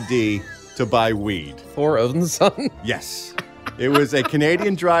 Thor's ID to buy weed. Thor Odinson? Yes. It was a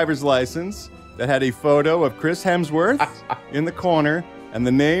Canadian driver's license that had a photo of Chris Hemsworth in the corner. And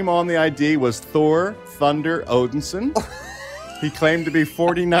the name on the ID was Thor Thunder Odinson. He claimed to be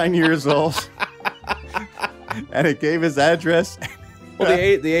 49 years old. And it gave his address. Well,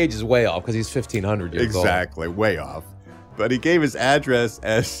 the age is way off because he's 1,500 years old. Exactly, way off. But he gave his address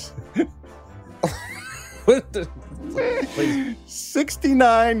as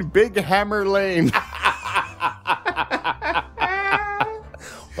 69 Big Hammer Lane.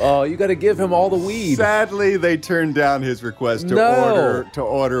 Oh, you got to give him all the weed. Sadly, they turned down his request to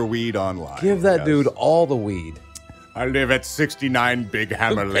order weed online. Give that dude all the weed. I live at 69 Big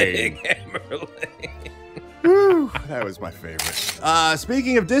Hammer Lane. Big Hammer Lane. Whew, that was my favorite.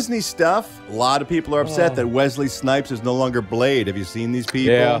 Speaking of Disney stuff, a lot of people are upset that Wesley Snipes is no longer Blade. Have you seen these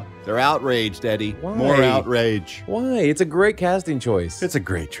people? Yeah. They're outraged, Eddie. Why? More outrage. Why? It's a great casting choice. It's a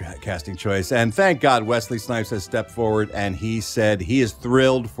great casting choice. And thank God Wesley Snipes has stepped forward and he said he is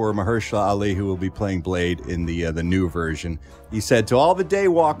thrilled for Mahershala Ali, who will be playing Blade in the new version. He said, to all the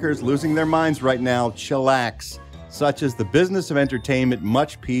daywalkers losing their minds right now, chillax. Such is the business of entertainment.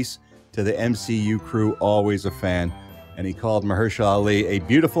 Much peace to the MCU crew, always a fan. And he called Mahershala Ali a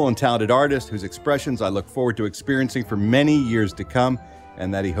beautiful and talented artist whose expressions I look forward to experiencing for many years to come,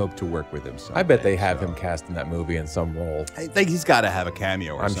 and that he hoped to work with him someday. I bet they have him cast in that movie in some role. I think he's got to have a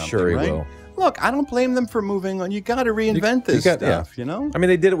cameo or something, I'm sure he will. Look, I don't blame them for moving on. You got to reinvent this stuff, you know? I mean,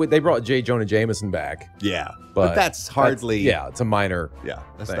 they did it. They brought J. Jonah Jameson back. Yeah, but that's hardly... it's a minor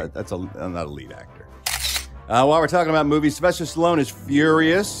that's not a lead actor. While we're talking about movies, Sylvester Stallone is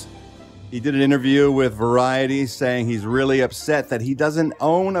furious. He did an interview with Variety saying he's really upset that he doesn't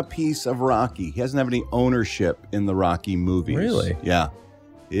own a piece of Rocky. He doesn't have any ownership in the Rocky movies. Really? Yeah.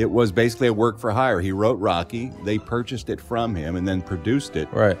 It was basically a work for hire. He wrote Rocky. They purchased it from him and then produced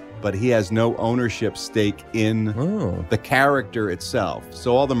it. Right. But he has no ownership stake in the character itself.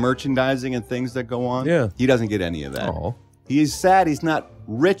 So all the merchandising and things that go on, he doesn't get any of that. Oh. He's sad he's not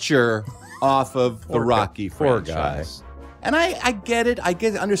richer off of the Rocky franchise. And I get it. I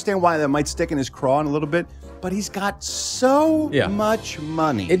understand why that might stick in his craw a little bit, but he's got so much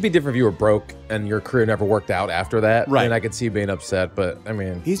money. It'd be different if you were broke and your career never worked out after that. Right. And I could see you being upset, but I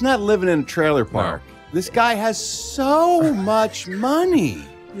mean... He's not living in a trailer park. No. This guy has so much money.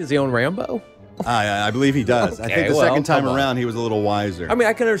 Does he own Rambo? I believe he does. Okay, I think the second time around he was a little wizer. I mean,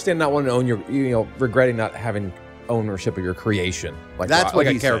 I can understand not wanting to own your, regretting not having ownership of your creation. Like that's what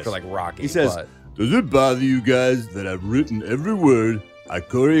like he a character says. like Rocky. He says, does it bother you guys that I've written every word, I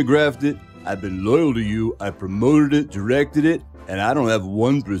choreographed it, I've been loyal to you. I promoted it, directed it, and I don't have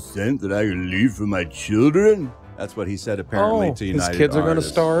 1% that I can leave for my children. That's what he said apparently to United his kids are going to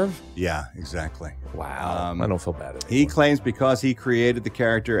Artists. starve? Yeah, exactly. Wow. I don't feel bad anymore. He claims because he created the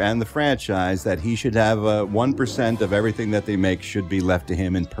character and the franchise that he should have 1% of everything that they make should be left to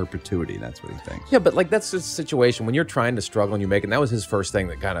him in perpetuity. That's what he thinks. Yeah, but like that's the situation. When you're trying to struggle and you make it, and that was his first thing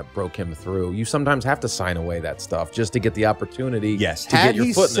that kind of broke him through. You sometimes have to sign away that stuff just to get the opportunity to get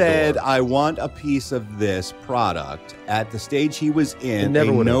your foot in the door. I want a piece of this product at the stage he was in,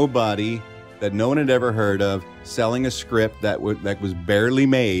 never would've. nobody that no one had ever heard of, selling a script that was barely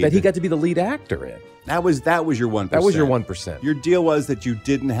made. That he got to be the lead actor in. That was your 1%. That was your 1%. Your deal was that you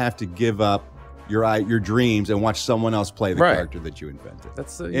didn't have to give up your dreams and watch someone else play the character that you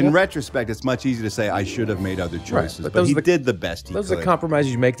invented. In retrospect, it's much easier to say I should have made other choices, but he did the best he could. Those are the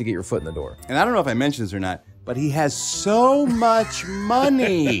compromises you make to get your foot in the door. And I don't know if I mentioned this or not, but he has so much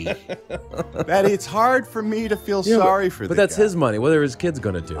money that it's hard for me to feel sorry for. But that's his money. What are his kids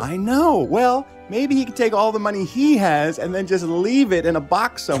going to do? I know. Well, maybe he could take all the money he has and then just leave it in a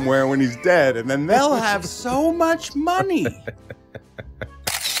box somewhere when he's dead, and then they'll have so much money.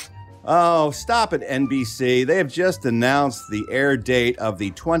 Oh, stop it, NBC. They have just announced the air date of the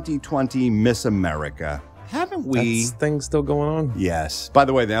 2020 Miss America. Haven't we? That's thing still going on? Yes. By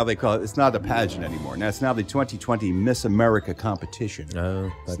the way, now they call it's not a pageant anymore. Now it's now the 2020 Miss America competition.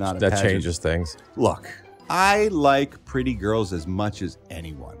 No, it's not a that pageant. changes things. Look, I like pretty girls as much as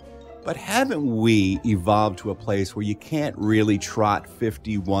anyone. But haven't we evolved to a place where you can't really trot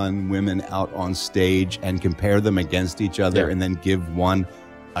 51 women out on stage and compare them against each other and then give one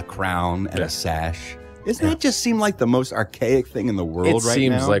a crown and a sash? Doesn't that just seem like the most archaic thing in the world right now? It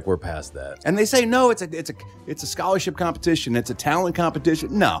seems like we're past that. And they say, no, it's a scholarship competition. It's a talent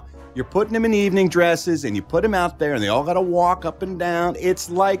competition. No, you're putting them in evening dresses and you put them out there and they all got to walk up and down. It's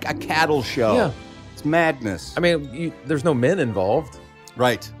like a cattle show. Yeah. It's madness. I mean, there's no men involved.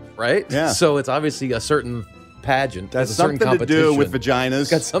 Right. Right? Yeah. So it's obviously a certain pageant. That's a certain something to do competition. with vaginas. It's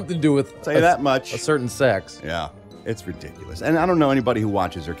got something to do with I'll tell you that much. A certain sex. Yeah. It's ridiculous. And I don't know anybody who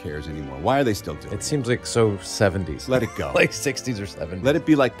watches or cares anymore. Why are they still doing it? It seems like so 70s. Let it go. Like 60s or 70s. Let it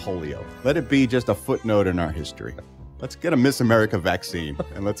be like polio. Let it be just a footnote in our history. Let's get a Miss America vaccine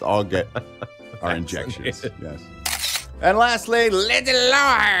and let's all get our injections. Yes. And lastly, Lindsay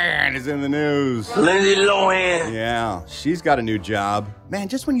Lohan is in the news. Lindsay Lohan. Yeah, she's got a new job. Man,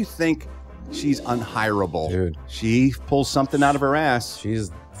 just when you think she's unhireable, dude, she pulls something out of her ass.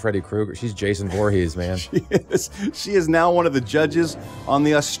 She's Freddy Krueger. She's Jason Voorhees, man. She is now one of the judges on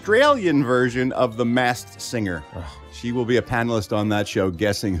the Australian version of The Masked Singer. She will be a panelist on that show,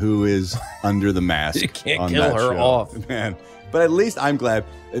 guessing who is under the mask. You can't kill her off, man. But at least I'm glad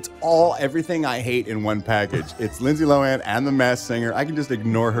it's everything I hate in one package. It's Lindsay Lohan and The Masked Singer. I can just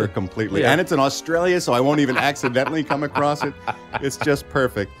ignore her completely. Yeah. And it's in Australia, so I won't even accidentally come across it. It's just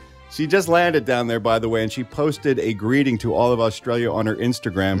perfect. She just landed down there, by the way, and she posted a greeting to all of Australia on her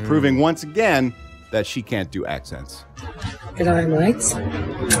Instagram, proving once again that she can't do accents. G'day, mates.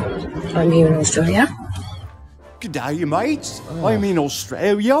 I'm here in Australia. G'day, mates. I'm in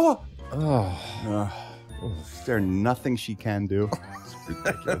Australia. Is there nothing she can do? It's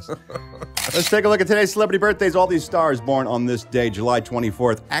ridiculous. Let's take a look at today's celebrity birthdays. All these stars born on this day, July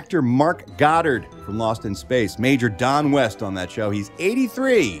 24th. Actor Mark Goddard from Lost in Space. Major Don West on that show. He's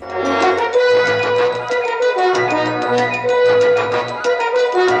 83.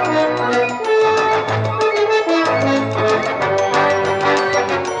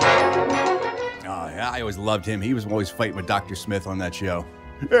 I always loved him. He was always fighting with Dr. Smith on that show.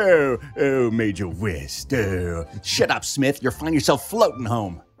 Oh, Major West. Oh, shut up, Smith. You'll find yourself floating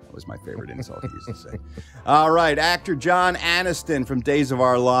home. That was my favorite insult he used to say. All right, actor John Aniston from Days of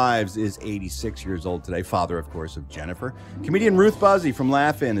Our Lives is 86 years old today. Father, of course, of Jennifer. Comedian Ruth Buzzy from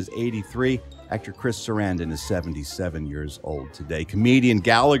Laugh In is 83. Actor Chris Sarandon is 77 years old today. Comedian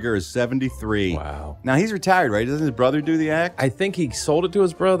Gallagher is 73. Wow. Now, he's retired, right? Doesn't his brother do the act? I think he sold it to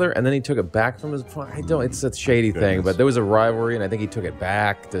his brother, and then he took it back from his... It's a shady thing, but there was a rivalry, and I think he took it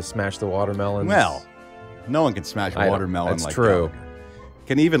back to smash the watermelons. Well, no one can smash a watermelon That's like true. Gallagher.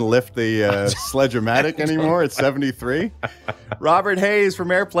 Can he even lift the Sledge-O-Matic anymore at 73? Robert Hayes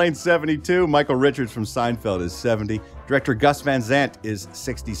from Airplane, 72. Michael Richards from Seinfeld is 70. Director Gus Van Sant is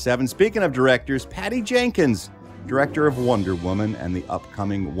 67. Speaking of directors, Patty Jenkins, director of Wonder Woman and the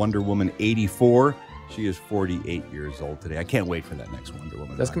upcoming Wonder Woman 84. She is 48 years old today. I can't wait for that next Wonder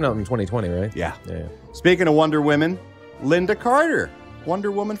Woman. That's coming out in 2020, right? Yeah. Yeah. Speaking of Wonder Women, Linda Carter,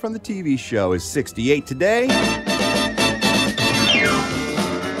 Wonder Woman from the TV show, is 68 today.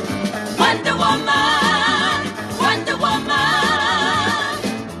 Wonder Woman, Wonder Woman.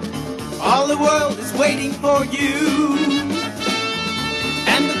 waiting for you,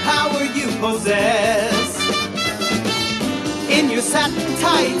 and the power you possess. In your satin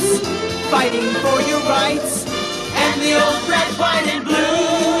tights, fighting for your rights, and the old red, white, and blue.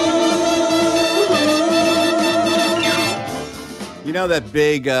 You know that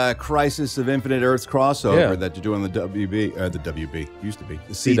big Crisis of Infinite Earths crossover that you're doing the WB, used to be,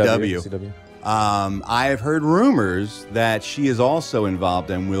 the CW. I have heard rumors that she is also involved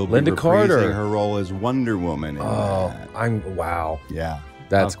and will be reprising her role as Wonder Woman. Wow. Yeah.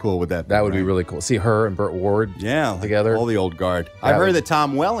 That's cool with that. That would be really cool. See her and Burt Ward together. All the old guard. I've heard that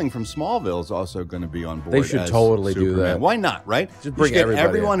Tom Welling from Smallville is also going to be on board. They should totally do that. Why not, right? Just bring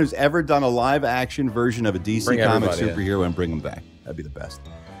everyone who's ever done a live-action version of a DC comic superhero and bring them back. That'd be the best.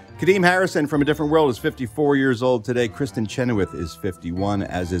 Kadeem Harrison from A Different World is 54 years old today. Kristen Chenoweth is 51,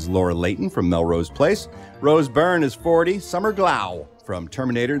 as is Laura Layton from Melrose Place. Rose Byrne is 40. Summer Glau from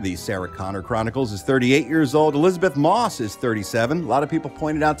Terminator, the Sarah Connor Chronicles, is 38 years old. Elizabeth Moss is 37. A lot of people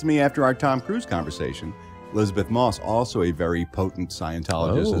pointed out to me after our Tom Cruise conversation, Elizabeth Moss, also a very potent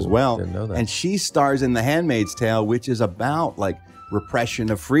Scientologist as well. Didn't know that. And she stars in The Handmaid's Tale, which is about, like, repression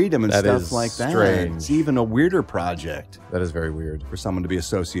of freedom and stuff like that. Strange. It's even a weirder project. That is very weird for someone to be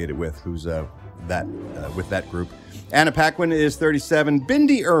associated with who's with that group. Anna Paquin is 37.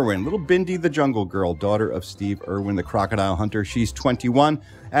 Bindi Irwin, little Bindi the Jungle Girl, daughter of Steve Irwin, the crocodile hunter. She's 21.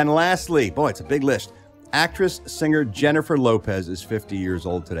 And lastly, boy, it's a big list. Actress, singer Jennifer Lopez is 50 years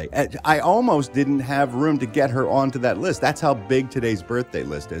old today. I almost didn't have room to get her onto that list. That's how big today's birthday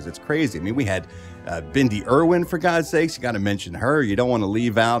list is. It's crazy. I mean, we had Bindi Irwin, for God's sakes. You got to mention her. You don't want to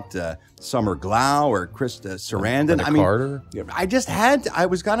leave out Summer Glau or Krista Sarandon. Carter. I just I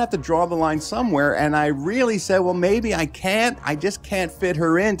was going to have to draw the line somewhere, and I really said, well, maybe I just can't fit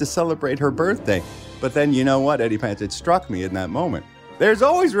her in to celebrate her birthday. But then, you know what, Eddie Pence, it struck me in that moment. There's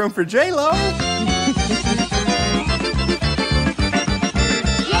always room for J-Lo.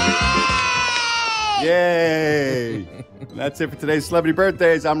 Yay! That's it for today's Celebrity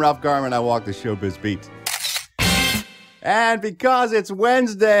Birthdays. I'm Ralph Garman. I walk the showbiz beat. And because it's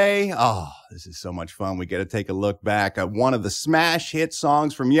Wednesday, this is so much fun. We get to take a look back at one of the smash hit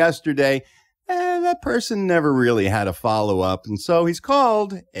songs from yesterday. And that person never really had a follow-up, and so he's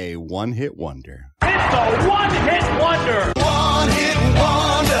called a one-hit wonder. It's a one-hit wonder. One-hit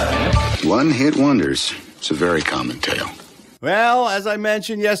wonder. One-hit wonders. It's a very common tale. Well, as I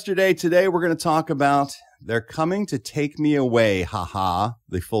mentioned yesterday, today we're going to talk about They're Coming to Take Me Away, haha,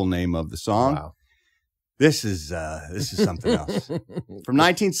 the full name of the song. Wow. This is something else. From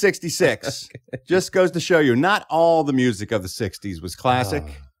 1966. Just goes to show you, not all the music of the 60s was classic.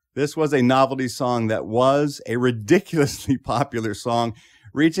 This was a novelty song that was a ridiculously popular song,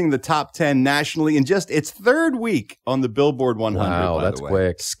 reaching the top 10 nationally in just its third week on the Billboard 100. Wow, by that's the way.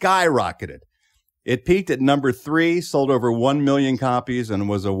 quick. Skyrocketed. It peaked at number 3, sold over 1 million copies, and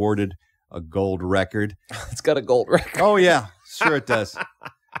was awarded a gold record. It's got a gold record. Oh, yeah. Sure it does.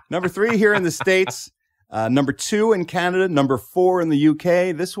 Number 3 here in the States. Number 2 in Canada. Number 4 in the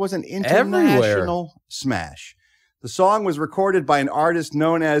UK. This was an international smash. The song was recorded by an artist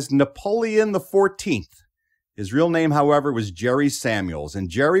known as Napoleon XIV. His real name, however, was Jerry Samuels, and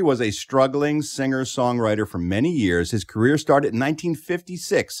Jerry was a struggling singer-songwriter for many years. His career started in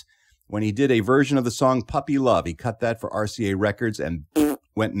 1956 when he did a version of the song Puppy Love. He cut that for RCA Records and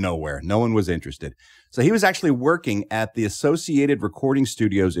went nowhere. No one was interested. So he was actually working at the Associated Recording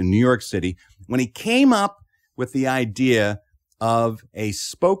Studios in New York City when he came up with the idea of a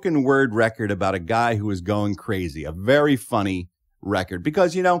spoken word record about a guy who was going crazy, a very funny record.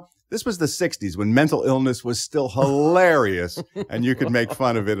 Because, you know, this was the 60s when mental illness was still hilarious and you could make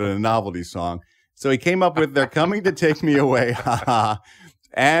fun of it in a novelty song. So he came up with They're Coming to Take Me Away, haha.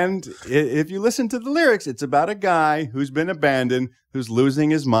 And if you listen to the lyrics, it's about a guy who's been abandoned, who's losing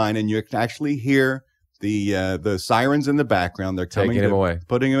his mind, and you can actually hear the sirens in the background. They're coming taking him away,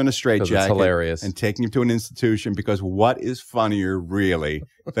 putting him in a straitjacket, hilarious, and taking him to an institution. Because what is funnier, really,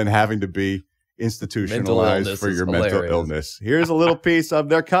 than having to be institutionalized for your mental illness? Here's a little piece of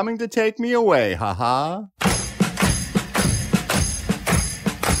They're Coming to Take Me Away, haha.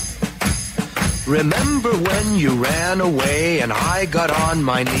 Remember when you ran away and I got on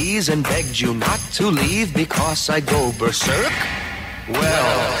my knees and begged you not to leave because I'd go berserk?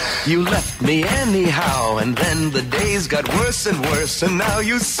 Well, you left me anyhow, and then the days got worse and worse, and now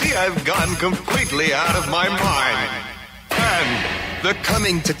you see I've gone completely out of my mind. And they're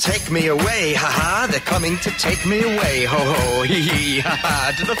coming to take me away, ha-ha, they're coming to take me away, ho-ho, hee-hee,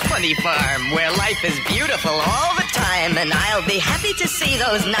 ha-ha, to the funny farm where life is beautiful all the time, and I'll be happy to see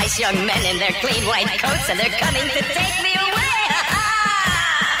those nice young men in their clean white coats, and they're coming to take me away, ha-ha!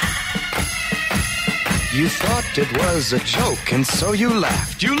 You thought it was a joke, and so you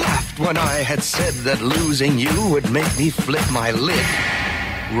laughed. You laughed when I had said that losing you would make me flip my lid.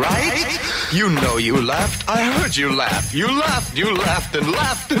 Right? You know you laughed. I heard you laugh. You laughed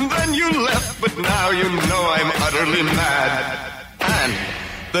and then you left. But now you know I'm utterly mad. And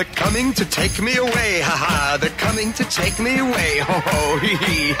they're coming to take me away, ha-ha. They're coming to take me away, ho-ho,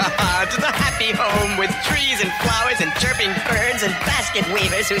 hee-hee, ha-ha. To the happy home with trees and flowers and chirping birds and basket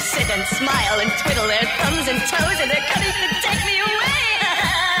weavers who sit and smile and twiddle their thumbs and toes, and they're coming to take me away,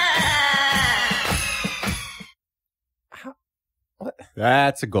 ha-ha. What?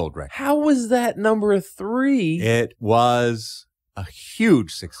 That's a gold record. How was that number 3? It was a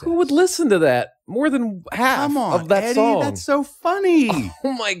huge success. Who would listen to that? More than half of that Eddie, song. That's so funny.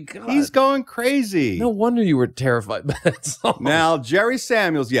 Oh my God. He's going crazy. No wonder you were terrified by that song. Now, Jerry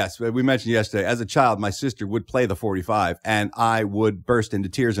Samuels, yes, we mentioned yesterday, as a child, my sister would play the 45, and I would burst into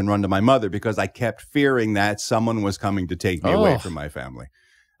tears and run to my mother because I kept fearing that someone was coming to take me away from my family.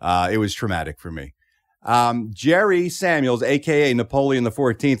 It was traumatic for me. Jerry Samuels, a.k.a. Napoleon the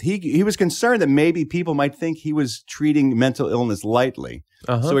 14th, he was concerned that maybe people might think he was treating mental illness lightly.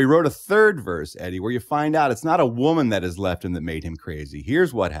 So he wrote a third verse, Eddie, where you find out it's not a woman that has left him that made him crazy.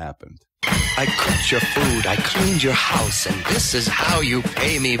 Here's what happened. I cooked your food, I cleaned your house, and this is how you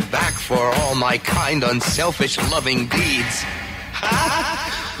pay me back for all my kind, unselfish, loving deeds.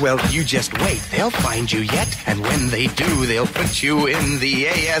 Well, you just wait, they'll find you yet, and when they do, they'll put you in the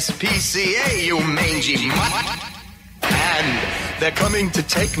ASPCA, you mangy mutt. And they're coming to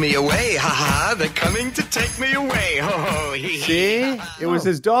take me away, ha-ha, they're coming to take me away, ho-ho, hee-hee. See? It was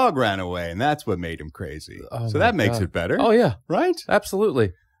his dog ran away, and that's what made him crazy. So that makes it better. Oh, yeah. Right?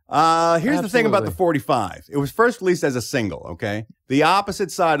 Absolutely. Here's the thing about the 45. It was first released as a single, okay? The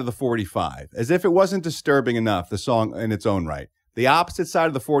opposite side of the 45, as if it wasn't disturbing enough, the song in its own right. The opposite side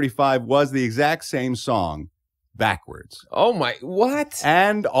of the 45 was the exact same song backwards. Oh my, what?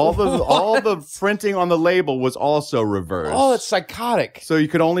 And all the printing on the label was also reversed. Oh, it's psychotic. So you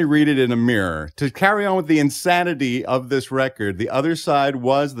could only read it in a mirror. To carry on with the insanity of this record, the other side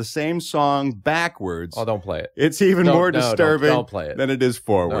was the same song backwards. Oh, don't play it. It's even more disturbing don't play it. than it is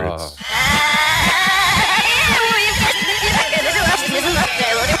forwards.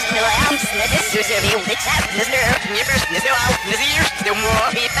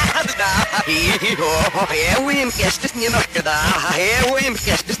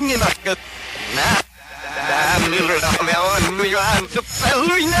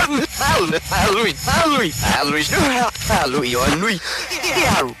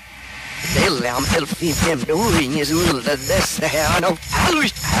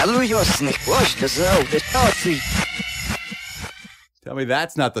 Tell me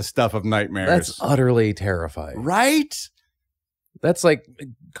that's not the stuff of nightmares. That's utterly terrifying. Right? That's like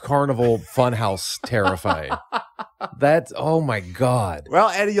carnival funhouse terrifying. That's, oh my God. Well,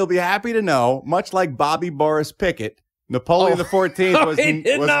 Eddie, you'll be happy to know, much like Bobby Boris Pickett, Napoleon the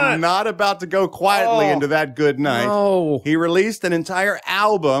 14th was not about to go quietly into that good night. No. He released an entire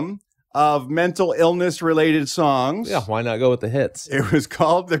album of mental illness-related songs. Yeah, why not go with the hits? It was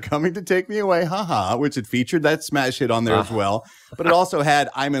called They're Coming to Take Me Away, haha, which it featured that smash hit on there as well. But it also had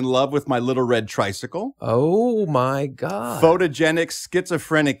I'm in Love with My Little Red Tricycle. Oh, my God. Photogenic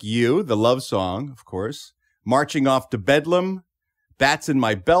Schizophrenic You, the love song, of course. Marching Off to Bedlam. Bats in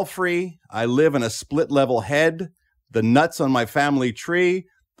My Belfry. I Live in a Split-Level Head. The Nuts on My Family Tree.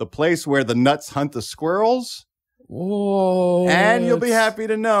 The Place Where the Nuts Hunt the Squirrels. Whoa. And you'll be happy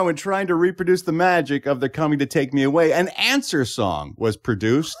to know, in trying to reproduce the magic of They're Coming to Take Me Away, an answer song was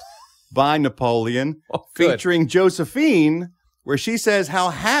produced by Napoleon featuring Josephine, where she says how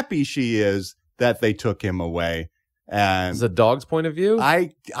happy she is that they took him away. And the dog's point of view?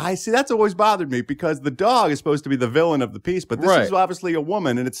 I see, that's always bothered me because the dog is supposed to be the villain of the piece, but this is obviously a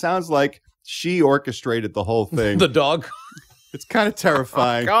woman, and it sounds like she orchestrated the whole thing. The dog? It's kind of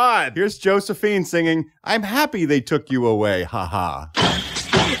terrifying. Oh, God. Here's Josephine singing, I'm happy they took you away, ha-ha.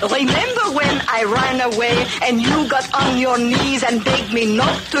 Remember when I ran away and you got on your knees and begged me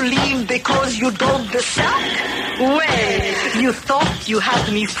not to leave because you drove the sack? Well, you thought you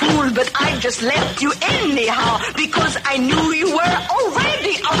had me fooled, but I just left you anyhow because I knew you were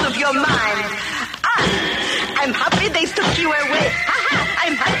already out of your mind. I'm happy they took you away. Ha-ha,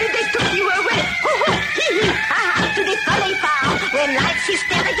 I'm happy they took you away. Hoo-hoo, hee-hee, ha-ha, to the funny farm where life's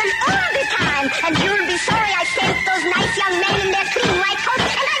hysterical all the time. And you'll be sorry I sent those nice young men in their clean white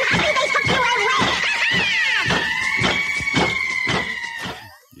coats, and I'm happy they took you away.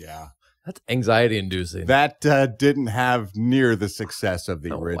 Yeah. That's anxiety-inducing. That didn't have near the success of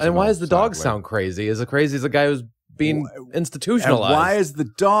the original. And why does the dog sound crazy? As crazy as the guy who's being institutionalized. And why is the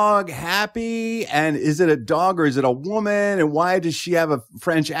dog happy? And is it a dog or is it a woman? And why does she have a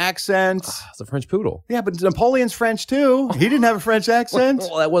French accent? It's a French poodle. Yeah, but Napoleon's French too. He didn't have a French accent.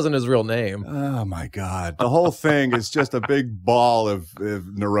 Well, that wasn't his real name. Oh my God. The whole thing is just a big ball of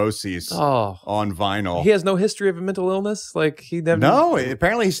neuroses on vinyl. He has no history of a mental illness? Like he never... No,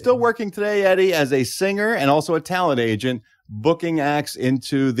 apparently he's still working today, Eddie, as a singer and also a talent agent, booking acts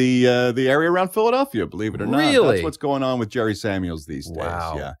into the area around Philadelphia, believe it or not. Really? That's what's going on with Jerry Samuels these days.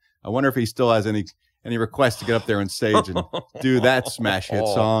 Wow. Yeah. I wonder if he still has any requests to get up there on stage and do that smash hit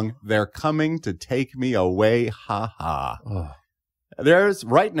song, They're Coming to Take Me Away, Ha Ha. Oh. There's,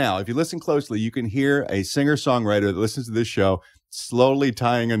 right now, if you listen closely, you can hear a singer-songwriter that listens to this show slowly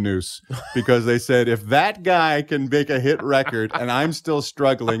tying a noose because they said, if that guy can make a hit record and I'm still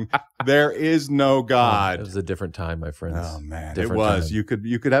struggling, there is no God. It was a different time, my friends. Oh man, different it was. time.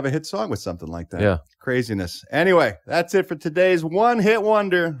 You could have a hit song with something like that. Yeah. Craziness. Anyway, that's it for today's One Hit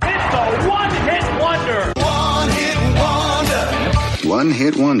Wonder. It's the one-hit wonder. One-hit wonder.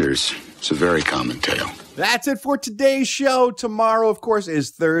 One-hit wonders. It's a very common tale. That's it for today's show. Tomorrow, of course,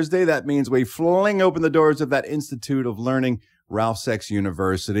 is Thursday. That means we fling open the doors of that Institute of Learning, Ralph Sex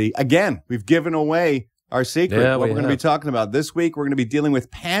University. Again, we've given away our secret. Yeah, what we're going to be talking about this week, we're going to be dealing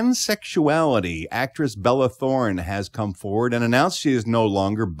with pansexuality. Actress Bella Thorne has come forward and announced she is no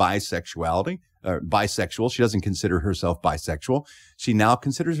longer bisexual. She doesn't consider herself bisexual. She now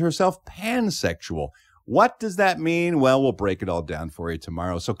considers herself pansexual. What does that mean? Well, we'll break it all down for you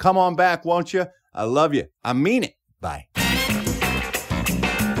tomorrow. So come on back, won't you? I love you. I mean it. Bye.